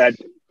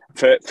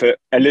 For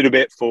a little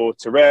bit for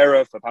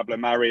Torreira, for Pablo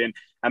Mari,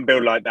 and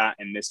build like that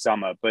in this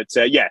summer. But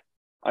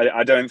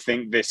I don't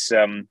think this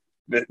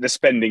the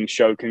spending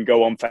show can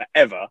go on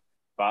forever.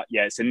 But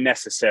yeah, it's a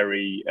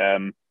necessary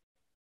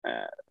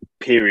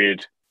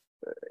period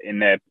in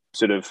their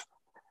sort of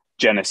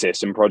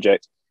genesis and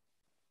project.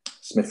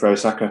 Smith Rowe,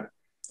 Saka.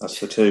 That's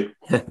the two.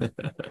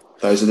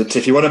 Those are the two.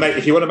 If you want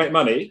to make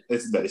money,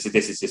 this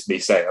is just me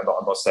saying. I'm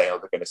not saying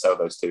they're going to sell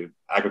those two.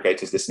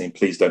 Aggregators listening,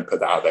 please don't put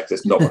that out there, because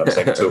it's not what I'm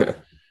saying at all.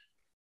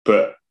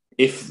 But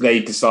if they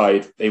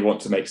decide they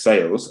want to make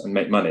sales and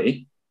make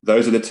money,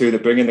 those are the two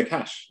that bring in the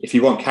cash. If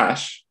you want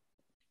cash,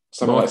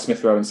 someone like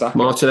Smith Rowe and Saka.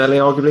 Martinelli,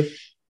 arguably.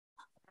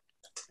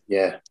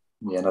 Yeah,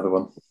 another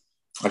one.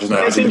 I just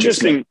know. It's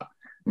interesting.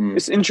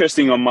 It's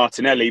interesting on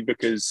Martinelli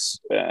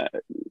because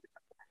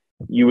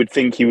you would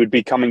think he would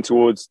be coming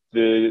towards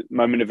the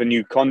moment of a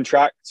new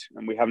contract,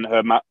 and we haven't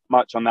heard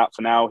much on that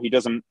for now. He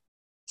doesn't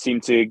seem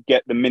to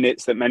get the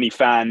minutes that many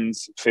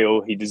fans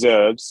feel he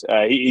deserves.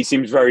 He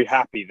seems very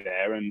happy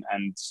there and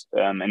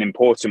an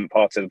important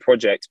part of the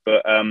project,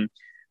 but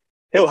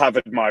he'll have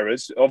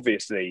admirers,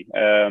 obviously.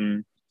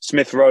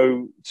 Smith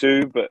Rowe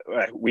too, but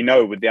we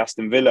know with the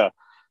Aston Villa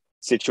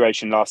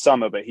situation last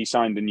summer, but he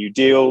signed a new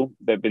deal.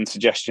 There have been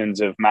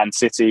suggestions of Man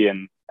City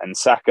and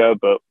Saka,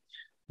 but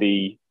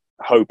the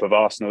hope of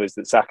Arsenal is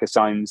that Saka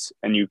signs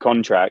a new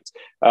contract.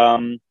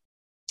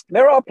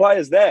 There are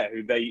players there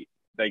who they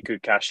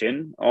could cash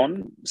in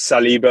on.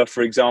 Saliba,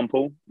 for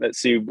example. Let's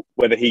see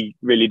whether he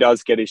really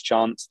does get his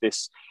chance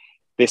this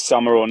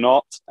summer or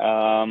not.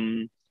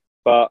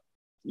 But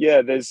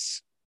yeah,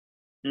 there's.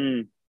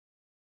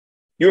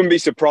 You wouldn't be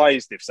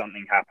surprised if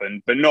something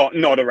happened, but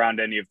not around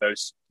any of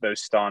those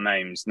star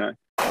names, no.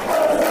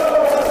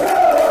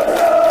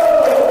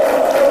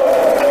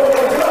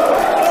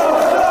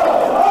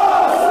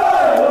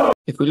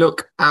 If we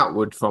look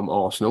outward from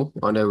Arsenal,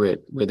 I know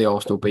we're the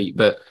Arsenal beat,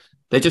 but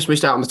they just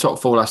missed out on the top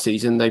four last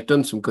season. They've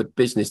done some good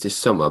business this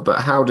summer, but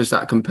how does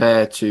that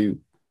compare to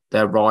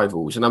their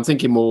rivals? And I'm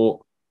thinking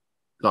more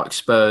like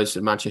Spurs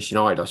and Manchester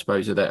United, I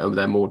suppose, are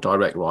their more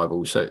direct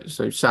rivals.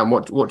 So Sam,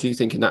 what do you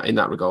think in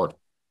that regard?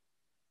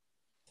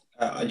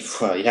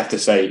 Well, you have to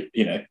say,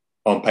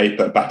 on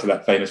paper, back to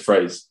that famous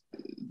phrase,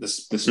 the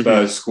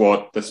Spurs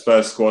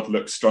squad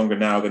looks stronger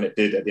now than it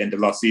did at the end of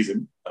last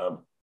season.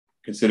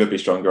 Considerably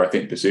stronger. I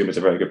think Bissouma's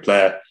a very good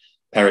player.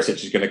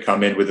 Perisic is going to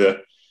come in with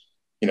a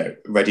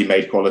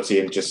ready-made quality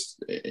and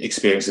just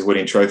experience of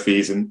winning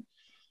trophies, and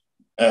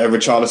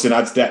Richarlison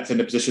adds depth in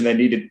the position they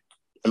needed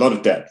a lot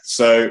of depth.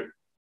 So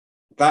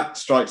that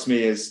strikes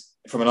me as,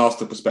 from an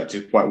Arsenal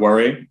perspective, quite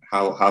worrying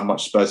how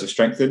much Spurs have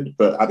strengthened.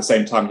 But at the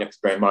same time, you have to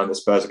bear in mind that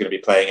Spurs are going to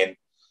be playing in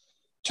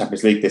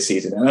Champions League this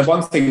season. And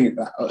one thing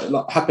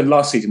that happened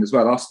last season as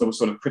well, Arsenal was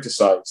sort of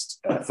criticised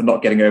for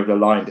not getting over the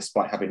line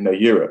despite having no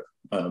Europe.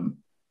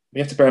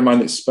 You have to bear in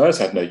mind that Spurs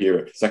had no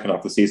Europe the second half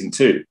of the season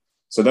too.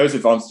 So those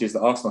advantages that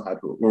Arsenal had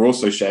were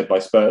also shared by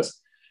Spurs.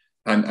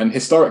 And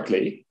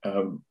historically,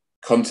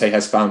 Conte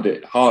has found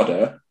it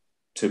harder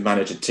to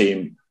manage a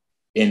team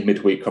in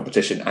midweek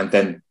competition and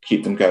then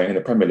keep them going in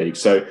the Premier League.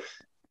 So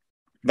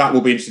that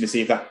will be interesting to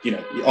see if that,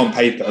 on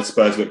paper,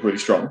 Spurs look really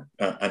strong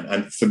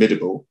and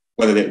formidable.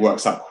 Whether it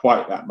works out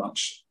quite that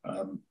much,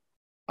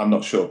 I'm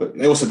not sure. But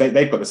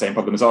they've got the same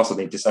problem as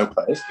Arsenal. Need to sell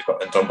players. They've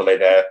got Ndombele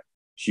there,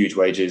 huge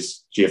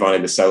wages, Giovanni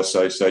Lo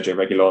Celso, Sergio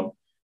Reguilon.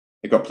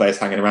 They've got players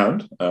hanging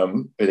around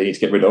who they need to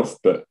get rid of.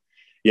 But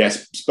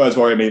yes, Spurs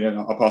worry me, and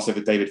I'll pass over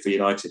to David for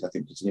United. I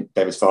think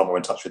David's far more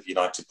in touch with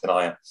United than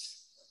I am.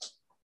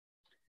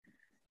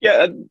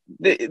 Yeah,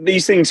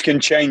 these things can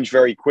change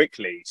very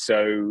quickly.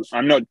 So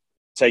I'm not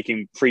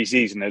taking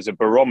pre-season as a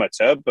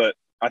barometer, but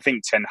I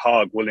think Ten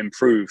Hag will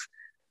improve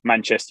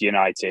Manchester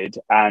United,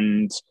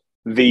 and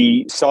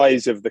the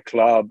size of the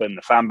club and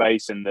the fan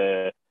base and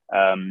the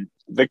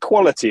the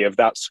quality of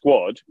that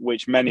squad,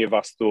 which many of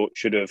us thought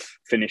should have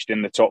finished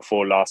in the top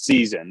four last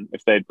season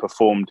if they'd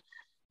performed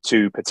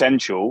to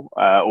potential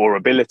or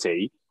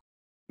ability,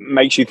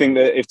 makes you think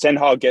that if Ten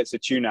Hag gets a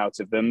tune out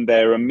of them,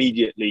 they're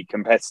immediately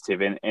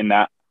competitive in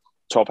that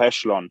top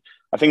echelon.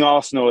 I think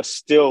Arsenal are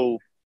still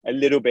a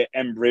little bit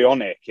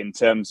embryonic in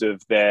terms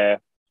of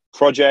their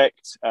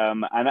project.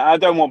 And I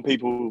don't want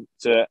people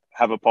to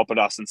have a pop at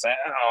us and say,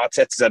 oh,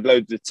 Arteta's had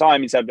loads of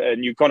time, he's had a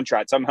new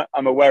contract.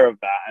 I'm aware of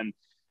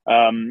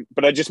that.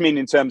 But I just mean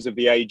in terms of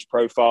the age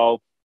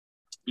profile,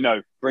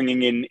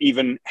 bringing in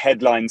even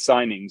headline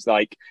signings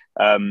like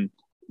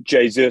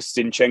Jesus,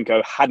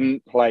 Zinchenko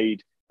hadn't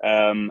played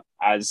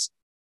as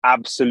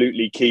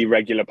absolutely key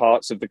regular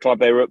parts of the club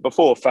they were at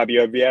before.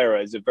 Fabio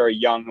Vieira is a very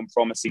young and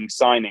promising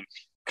signing.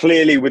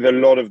 Clearly, with a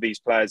lot of these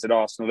players at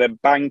Arsenal, they're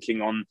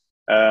banking on,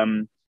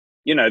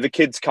 the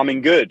kids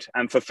coming good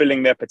and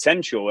fulfilling their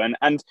potential.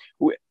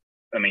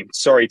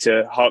 Sorry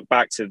to hark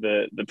back to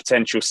the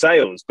potential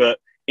sales, but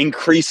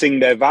increasing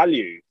their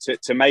value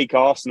to make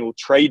Arsenal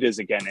traders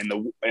again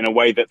in a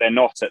way that they're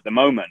not at the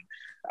moment.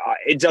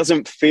 It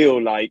doesn't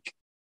feel like,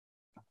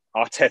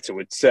 Arteta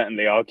would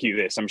certainly argue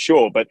this, I'm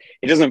sure, but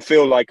it doesn't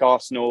feel like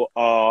Arsenal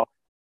are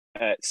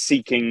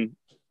seeking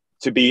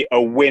to be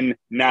a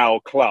win-now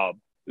club.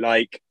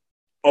 Like,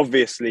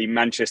 obviously,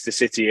 Manchester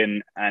City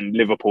and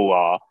Liverpool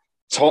are.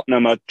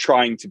 Tottenham are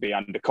trying to be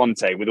under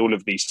Conte with all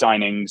of these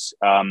signings,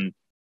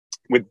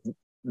 with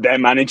their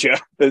manager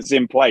that's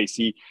in place.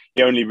 He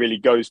only really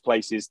goes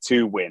places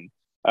to win.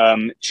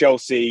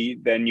 Chelsea,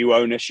 their new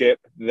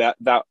ownership,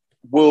 that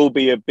will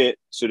be a bit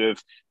sort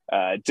of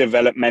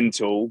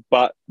developmental,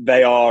 but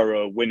they are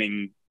a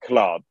winning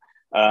club.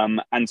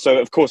 And so,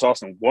 of course,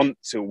 Arsenal want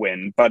to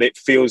win, but it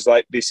feels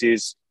like this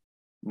is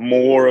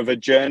more of a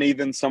journey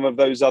than some of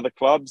those other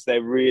clubs.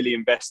 They're really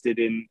invested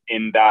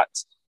in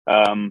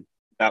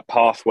that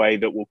pathway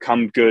that will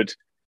come good,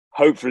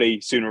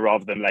 hopefully sooner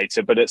rather than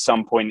later, but at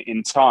some point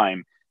in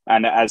time.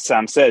 And as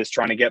Sam says,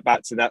 trying to get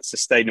back to that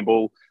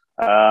sustainable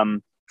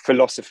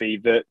philosophy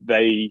that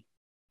they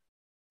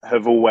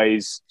have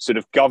always sort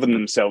of governed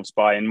themselves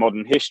by in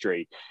modern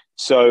history.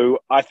 So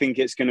I think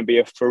it's going to be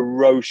a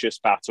ferocious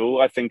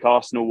battle. I think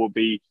Arsenal will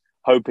be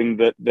hoping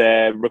that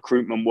their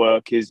recruitment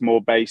work is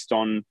more based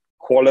on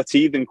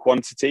quality than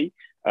quantity.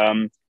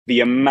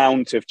 The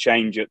amount of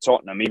change at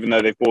Tottenham, even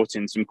though they've brought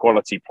in some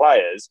quality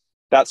players,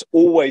 that's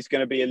always going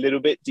to be a little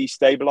bit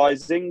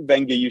destabilizing.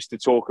 Wenger used to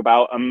talk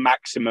about a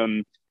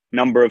maximum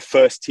number of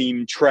first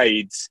team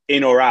trades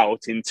in or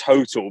out in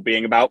total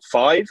being about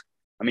 5.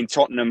 I mean,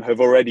 Tottenham have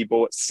already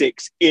bought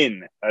 6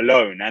 in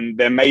alone, and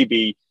there may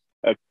be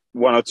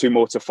 1 or 2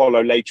 more to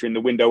follow later in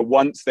the window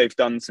once they've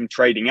done some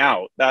trading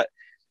out. That,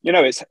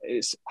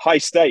 it's high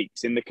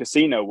stakes in the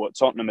casino what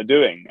Tottenham are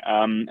doing,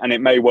 and it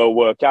may well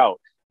work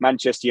out.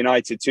 Manchester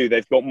United too,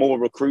 they've got more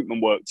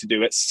recruitment work to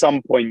do. At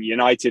some point,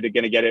 United are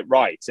going to get it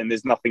right, and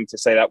there's nothing to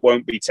say that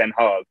won't be Ten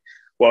Hag,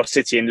 while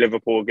City and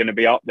Liverpool are going to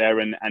be up there,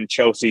 and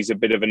Chelsea's a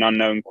bit of an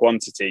unknown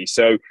quantity.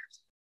 So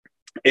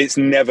it's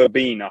never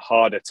been a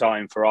harder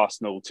time for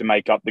Arsenal to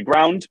make up the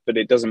ground, but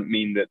it doesn't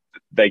mean that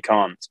they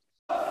can't.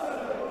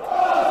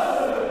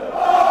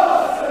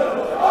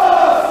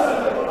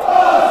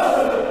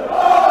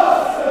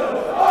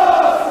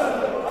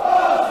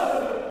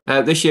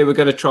 This year, we're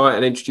going to try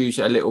and introduce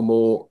a little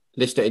more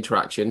listener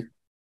interaction.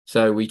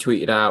 So we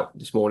tweeted out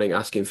this morning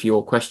asking for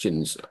your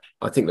questions.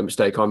 I think the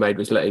mistake I made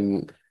was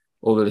letting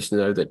all the listeners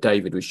know that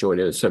David was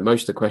joining us. So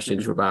most of the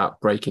questions were about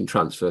breaking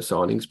transfer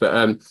signings,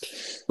 but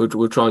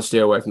we'll try and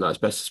steer away from that as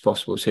best as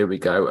possible. So here we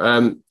go.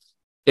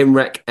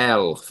 Imrek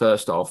L,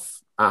 first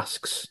off,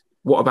 asks,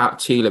 what about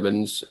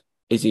Tielemans?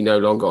 Is he no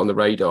longer on the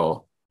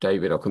radar?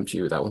 David, I'll come to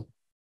you with that one.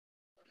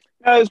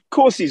 Of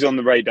course he's on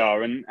the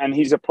radar, and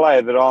he's a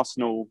player that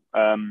Arsenal,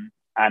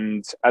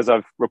 and as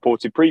I've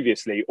reported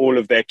previously, all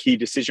of their key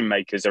decision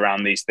makers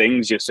around these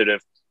things, your sort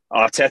of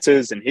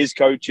Arteta's and his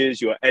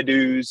coaches, your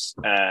Edu's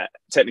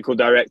technical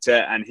director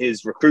and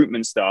his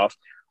recruitment staff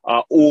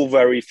are all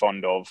very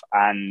fond of.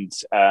 And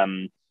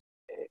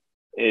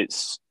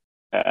it's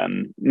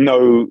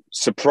no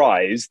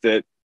surprise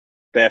that,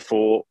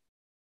 therefore,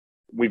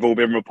 we've all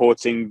been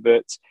reporting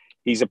that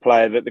he's a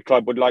player that the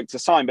club would like to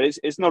sign. But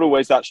it's not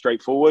always that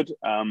straightforward.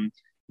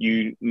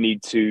 You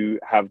need to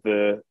have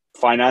the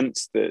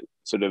finance that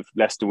sort of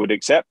Leicester would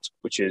accept,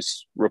 which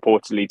is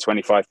reportedly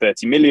 25,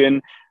 30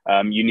 million.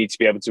 You need to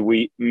be able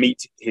to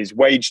meet his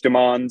wage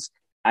demands,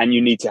 and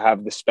you need to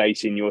have the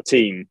space in your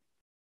team.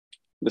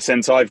 The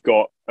sense I've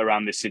got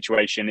around this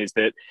situation is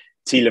that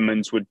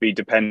Tielemans would be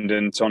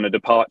dependent on a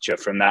departure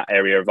from that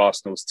area of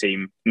Arsenal's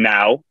team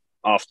now,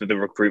 after the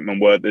recruitment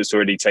work that's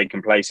already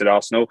taken place at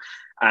Arsenal.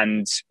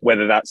 And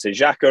whether that's a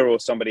Xhaka or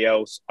somebody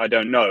else, I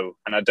don't know.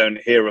 And I don't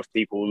hear of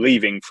people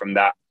leaving from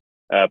that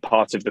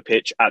part of the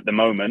pitch at the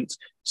moment.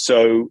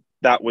 So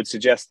that would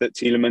suggest that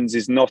Tielemans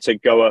is not a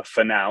goer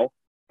for now,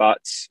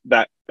 but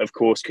that, of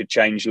course, could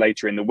change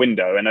later in the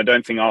window. And I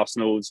don't think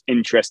Arsenal's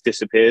interest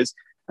disappears.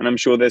 And I'm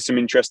sure there's some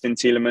interest in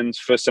Tielemans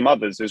for some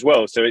others as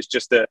well. So it's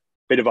just a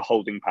bit of a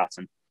holding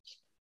pattern.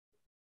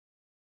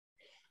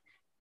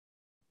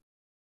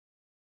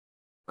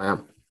 I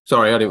am.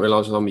 Sorry, I didn't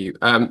realise I was on mute.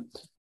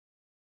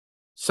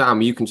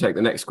 Sam, you can take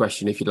the next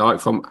question if you like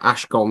from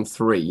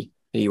Ashgon3.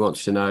 He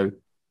wants to know,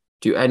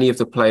 do any of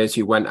the players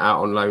who went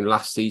out on loan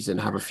last season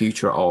have a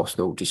future at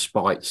Arsenal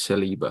despite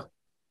Saliba?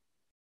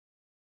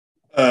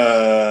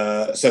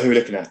 So who are we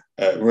looking at?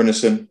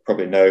 Runarsson,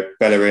 probably no.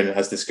 Bellerin,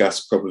 as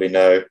discussed, probably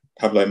no.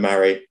 Pablo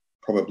Mari,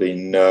 probably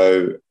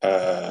no.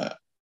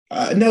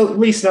 No,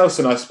 Reece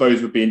Nelson, I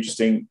suppose, would be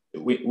interesting.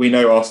 We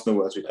know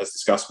Arsenal, as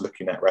discussed,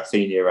 looking at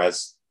Rafinha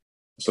as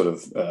sort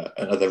of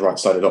another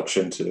right-sided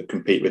option to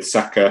compete with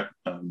Saka.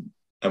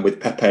 And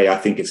with Pepe, I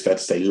think it's fair to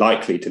say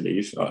likely to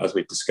leave, as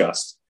we've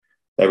discussed.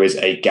 There is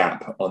a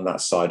gap on that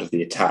side of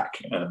the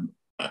attack.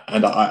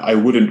 And I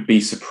wouldn't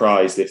be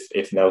surprised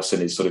if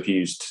Nelson is sort of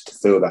used to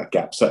fill that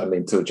gap, certainly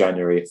until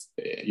January,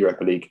 if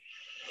Europa League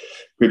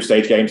group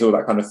stage games, all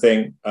that kind of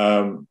thing.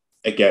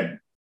 Again,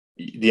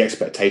 the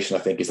expectation, I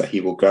think, is that he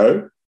will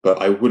go,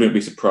 but I wouldn't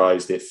be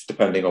surprised if,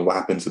 depending on what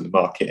happens in the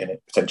market and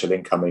potential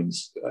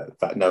incomings,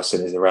 that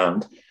Nelson is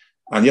around.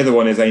 And the other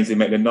one is Ainsley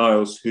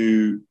Maitland-Niles,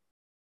 who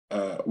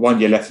 1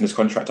 year left in his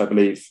contract, I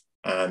believe,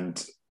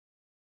 and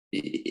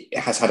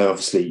has had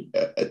obviously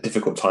a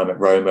difficult time at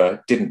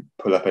Roma, didn't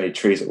pull up any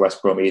trees at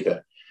West Brom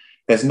either.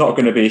 There's not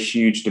going to be a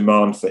huge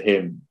demand for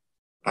him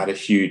at a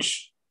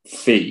huge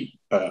fee,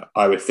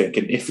 I would think.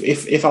 And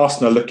if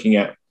Arsenal are looking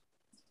at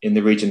in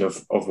the region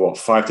of what,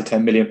 £5 to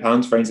 £10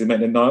 million for Ainsley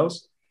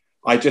Maitland-Niles,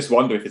 I just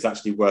wonder if it's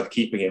actually worth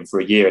keeping him for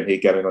a year and he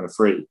going on a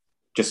free.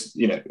 Just,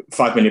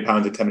 £5 million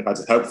and £10 million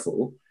is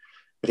helpful,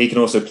 but he can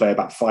also play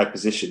about 5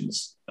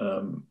 positions.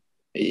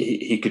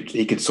 He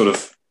could sort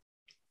of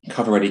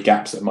cover any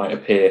gaps that might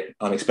appear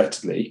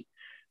unexpectedly.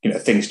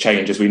 Things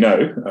change, as we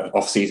know,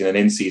 off season and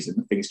in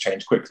season. Things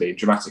change quickly and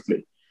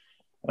dramatically.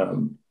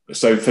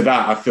 So for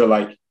that, I feel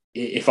like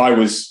if I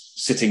was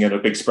sitting in a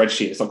big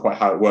spreadsheet, it's not quite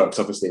how it works.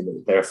 Obviously,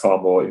 there are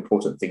far more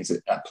important things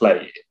at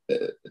play,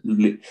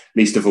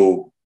 least of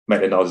all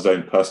Maitland-Niles'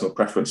 own personal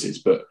preferences.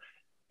 But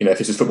if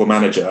it's a Football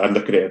Manager, I'd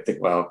look at it and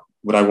think, well,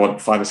 would I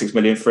want 5 or 6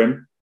 million for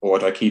him, or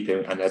would I keep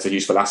him? And as a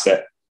useful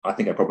asset, I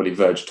think I'd probably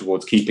verge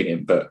towards keeping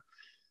him. But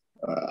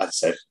as I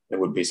said, it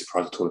wouldn't be a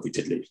surprise at all if he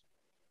did leave.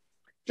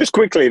 Just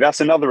quickly,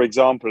 that's another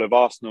example of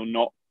Arsenal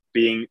not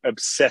being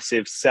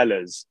obsessive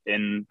sellers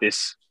in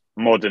this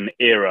modern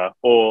era,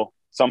 or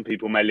some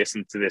people may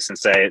listen to this and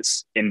say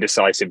it's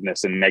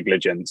indecisiveness and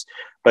negligence.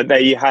 But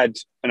they had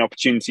an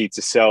opportunity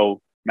to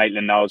sell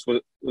Maitland-Niles,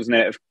 wasn't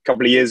it, a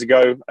couple of years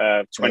ago,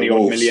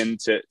 20-odd million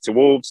to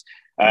Wolves.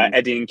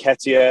 Eddie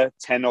Nketiah,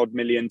 10-odd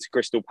million to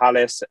Crystal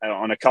Palace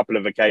on a couple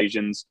of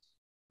occasions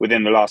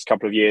within the last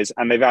couple of years.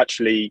 And they've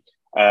actually,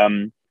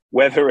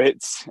 whether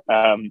it's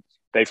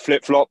they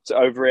flip-flopped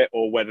over it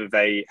or whether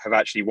they have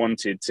actually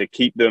wanted to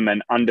keep them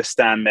and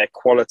understand their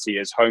quality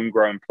as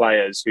homegrown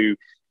players who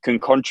can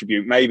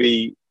contribute.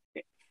 Maybe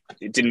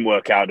it didn't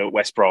work out at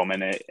West Brom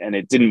and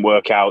it didn't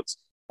work out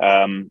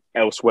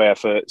elsewhere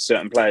for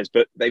certain players,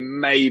 but they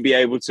may be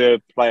able to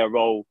play a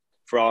role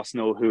for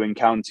Arsenal who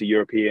encounter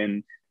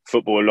European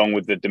football along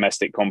with the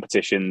domestic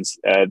competitions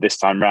this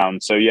time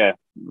round. So yeah,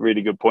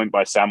 really good point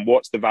by Sam.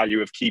 What's the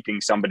value of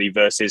keeping somebody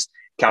versus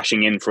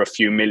cashing in for a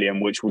few million,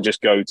 which will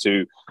just go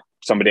to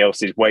somebody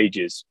else's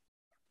wages?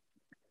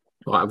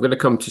 Right, I'm going to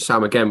come to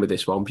Sam again with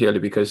this one purely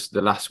because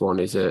the last one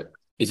is an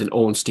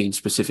Ornstein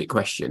specific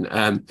question.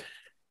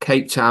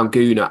 Cape Town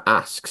Gooner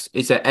asks,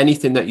 is there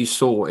anything that you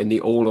saw in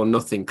the all or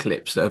nothing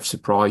clips that have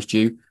surprised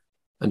you?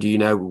 And do you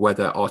know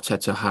whether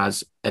Arteta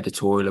has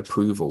editorial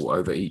approval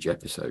over each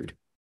episode?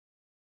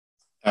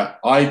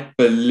 I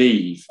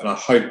believe, and I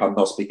hope I'm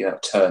not speaking out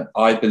of turn,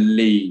 I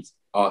believe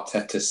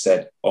Arteta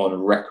said on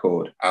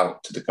record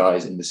out to the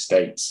guys in the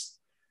States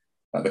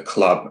that the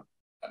club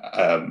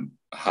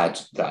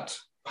had that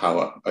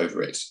power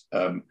over it.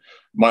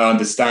 My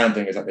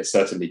understanding is that they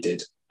certainly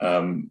did.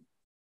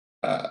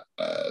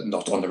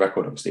 Not on the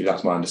record, obviously,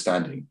 that's my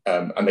understanding.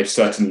 And they've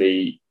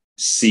certainly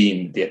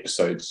seen the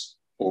episodes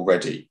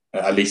already.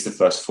 At least the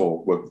first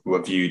 4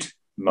 were viewed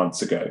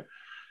months ago.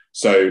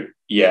 So,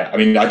 yeah, I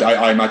mean,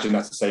 I imagine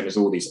that's the same as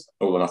all these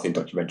all or nothing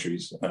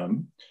documentaries.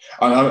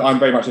 I'm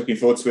very much looking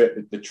forward to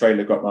it. The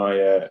trailer got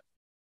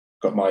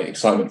my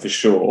excitement for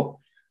sure.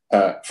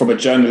 From a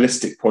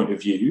journalistic point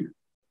of view,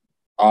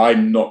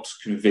 I'm not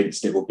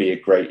convinced it will be a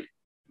great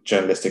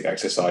journalistic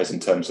exercise in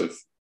terms of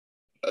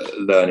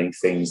learning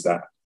things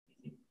that.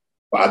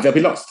 Well, there'll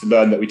be lots to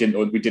learn that we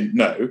didn't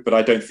know, but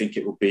I don't think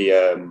it will be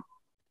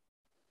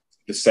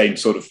the same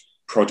sort of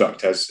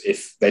product as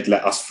if they'd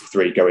let us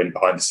 3 go in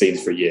behind the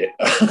scenes for a year,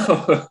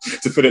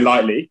 to put it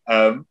lightly.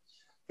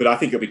 But I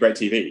think it'll be great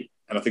TV,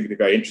 and I think it'll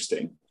be very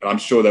interesting. And I'm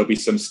sure there'll be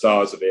some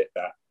stars of it,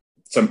 that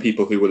some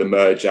people who will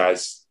emerge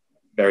as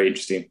very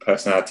interesting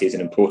personalities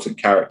and important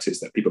characters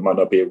that people might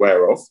not be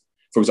aware of.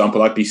 For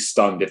example, I'd be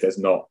stunned if there's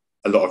not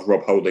a lot of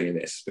Rob Holding in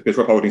this, because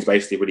Rob Holding's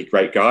basically a really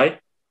great guy,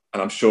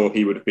 and I'm sure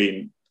he would have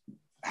been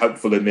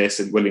helpful in this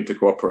and willing to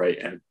cooperate,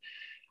 and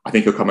I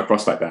think he'll come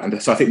across like that.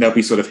 And so I think there'll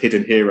be sort of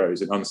hidden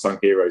heroes and unsung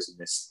heroes in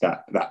this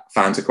that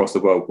fans across the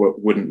world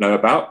wouldn't know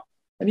about.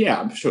 And yeah,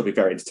 I'm sure it'll be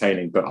very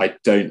entertaining, but I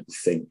don't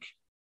think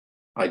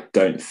I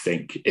don't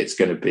think it's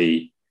going to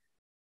be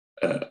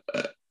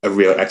a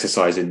real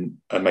exercise in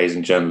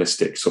amazing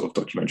journalistic sort of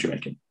documentary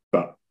making.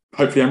 But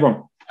hopefully I'm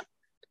wrong.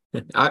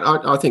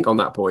 I think on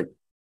that point,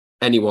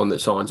 anyone that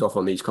signs off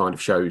on these kind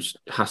of shows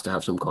has to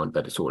have some kind of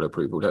editorial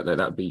approval, don't they?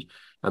 That'd be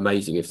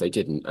amazing if they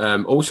didn't.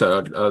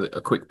 Also,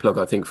 a quick plug,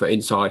 I think, for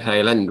Inside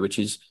Hale End, which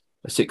is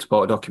a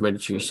 6-part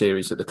documentary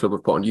series that the club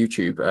have put on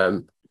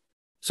YouTube.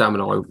 Sam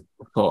and I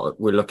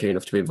were lucky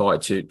enough to be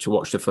invited to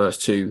watch the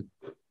first 2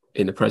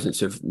 in the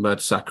presence of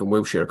Mertesacker and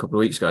Wilshere a couple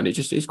of weeks ago, and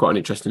it's quite an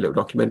interesting little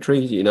documentary.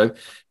 You know,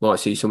 might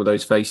see some of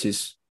those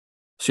faces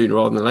sooner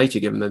rather than later,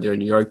 given that they're in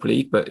the Europa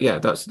League. But yeah,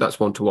 that's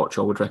one to watch.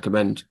 I would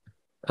recommend.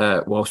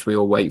 Whilst we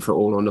all wait for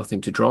All or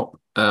Nothing to drop,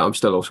 I'm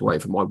still also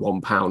waiting for my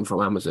 £1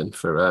 from Amazon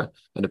for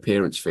an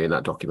appearance fee in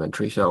that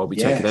documentary. So I'll be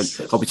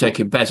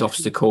taking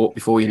Bezos to court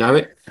before you know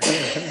it.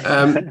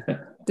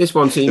 This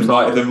one seems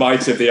the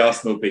might of the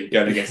Arsenal beat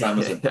going against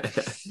Amazon.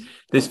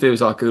 This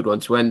feels like a good one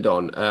to end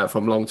on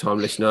from long-time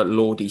listener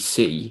Lordy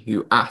C,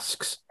 who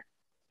asks,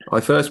 I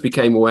first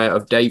became aware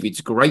of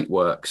David's great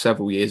work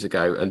several years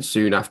ago, and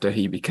soon after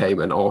he became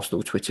an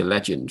Arsenal Twitter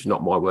legend.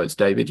 Not my words,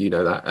 David, you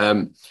know that.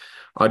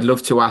 I'd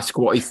love to ask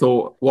what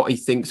he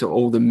thinks of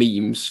all the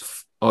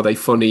memes. Are they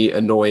funny,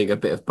 annoying, a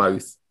bit of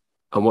both?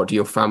 And what do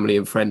your family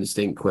and friends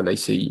think when they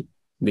see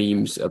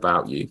memes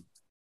about you?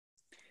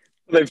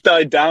 They've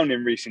died down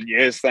in recent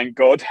years, thank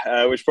God,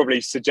 which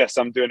probably suggests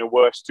I'm doing a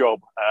worse job,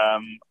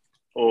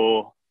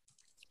 or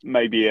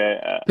maybe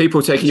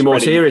people taking you more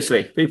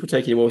seriously. People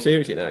taking you more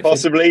seriously now.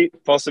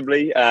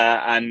 Possibly,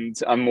 and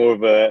I'm more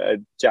of a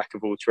jack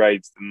of all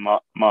trades than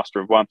master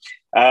of one.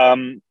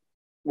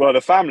 Well,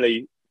 the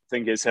family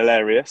think it's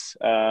hilarious.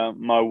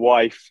 My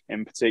wife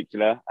in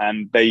particular,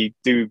 and they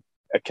do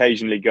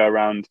occasionally go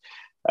around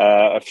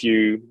a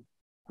few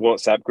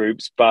WhatsApp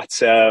groups,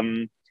 but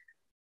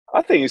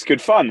I think it's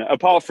good fun,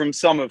 apart from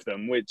some of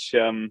them which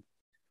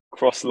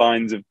cross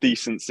lines of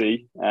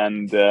decency,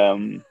 and they're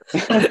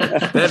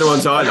the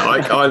ones I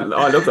like. I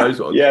love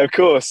those ones. Yeah, of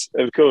course.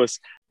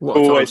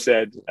 Always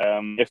said,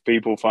 if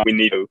people find we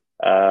need to,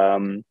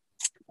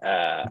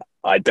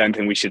 I don't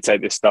think we should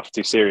take this stuff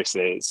too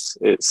seriously.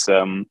 It's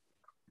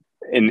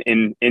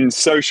in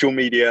social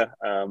media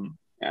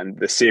and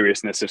the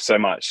seriousness of so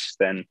much,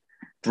 then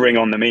bring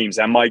on the memes.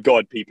 And my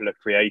God, people are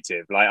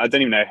creative. Like, I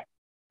don't even know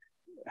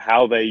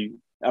how they...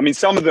 I mean,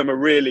 some of them are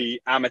really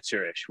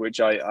amateurish,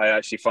 which I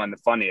actually find the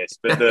funniest.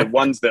 But the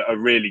ones that are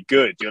really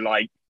good, you're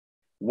like,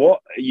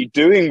 what are you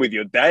doing with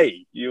your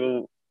day?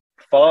 You're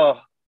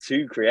far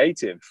too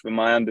creative for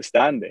my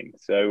understanding.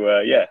 So,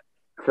 yeah,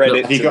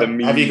 credit to the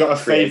meme. Have you got a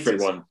favourite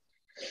creators. one?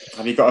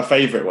 Have you got a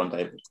favourite one,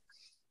 David?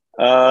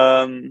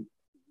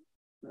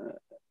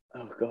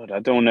 Oh God, I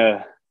don't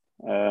want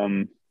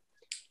to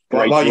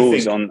break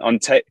rules on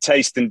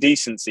taste and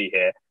decency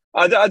here.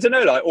 I don't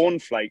know, like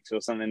cornflakes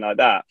or something like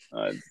that.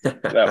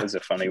 That was a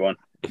funny one.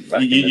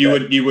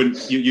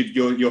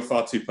 You're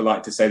far too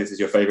polite to say this is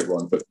your favourite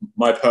one, but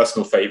my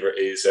personal favourite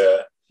is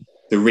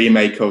the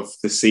remake of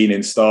the scene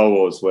in Star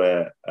Wars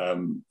where I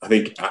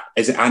think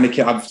is it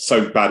Anakin? I'm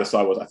so bad at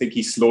Star Wars. I think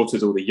he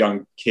slaughters all the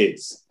young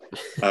kids,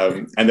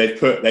 and they've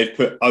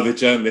put other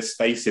journalists'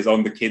 faces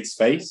on the kid's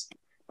face.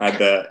 And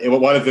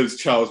one of them is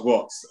Charles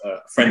Watts,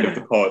 a friend of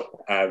the pod.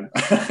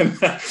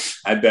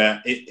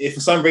 If for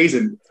some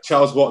reason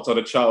Charles Watts on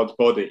a child's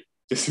body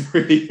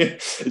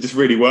it just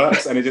really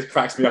works, and it just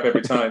cracks me up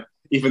every time,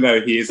 even though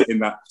he is in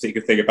that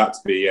particular thing about to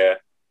be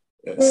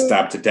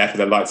stabbed to death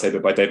with a lightsaber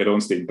by David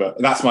Ornstein. But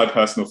that's my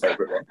personal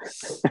favourite one.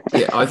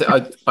 Yeah,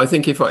 I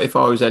think if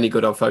I was any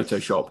good on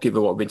Photoshop,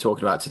 given what we've been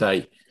talking about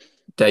today,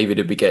 David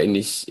would be getting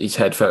his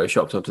head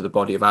photoshopped onto the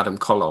body of Adam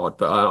Collard,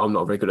 but I'm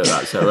not very good at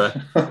that. So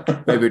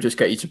maybe we'll just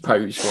get you to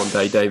pose one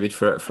day, David,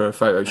 for a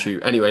photo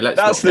shoot. Anyway,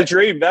 that's the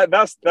dream.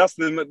 That's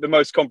the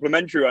most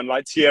complimentary one,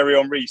 like Thierry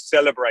Henry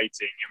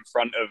celebrating in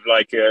front of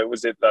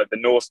was it like the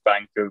North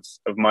Bank of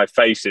my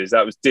faces?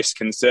 That was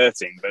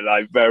disconcerting, but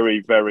like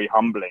very, very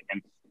humbling.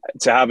 And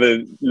to have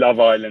a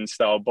Love Island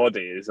style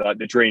body is like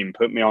the dream.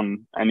 Put me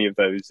on any of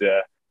those.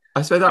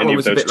 I say that one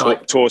was a bit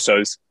like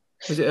torsos.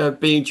 Was it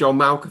being John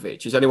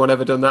Malkovich? Has anyone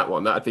ever done that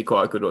one? That'd be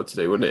quite a good one to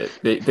do, wouldn't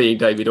it? Being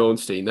David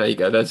Ornstein. There you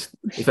go.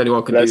 If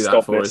anyone can do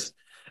that for us.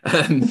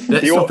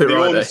 Let's stop it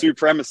right there.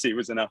 Supremacy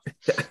was enough.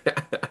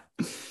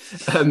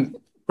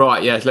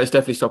 Right, yes, let's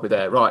definitely stop it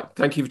there. Right,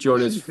 thank you for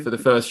joining us for the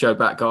first show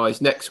back, guys.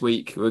 Next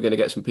week, we're going to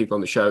get some people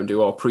on the show and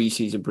do our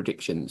pre-season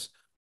predictions.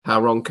 How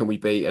wrong can we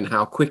be, and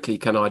how quickly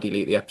can I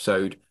delete the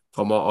episode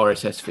from our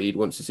RSS feed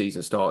once the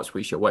season starts?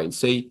 We shall wait and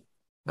see.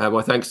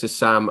 My thanks to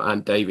Sam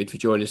and David for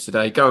joining us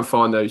today. Go and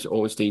find those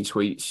Ornstein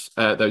tweets,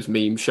 those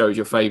memes, shows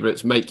your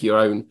favourites, make your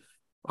own.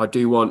 I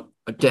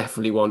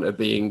definitely want a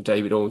being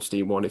David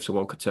Ornstein one if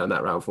someone could turn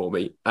that around for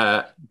me.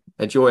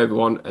 Enjoy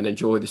everyone, and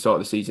enjoy the start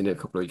of the season in a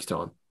couple of weeks'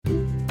 time.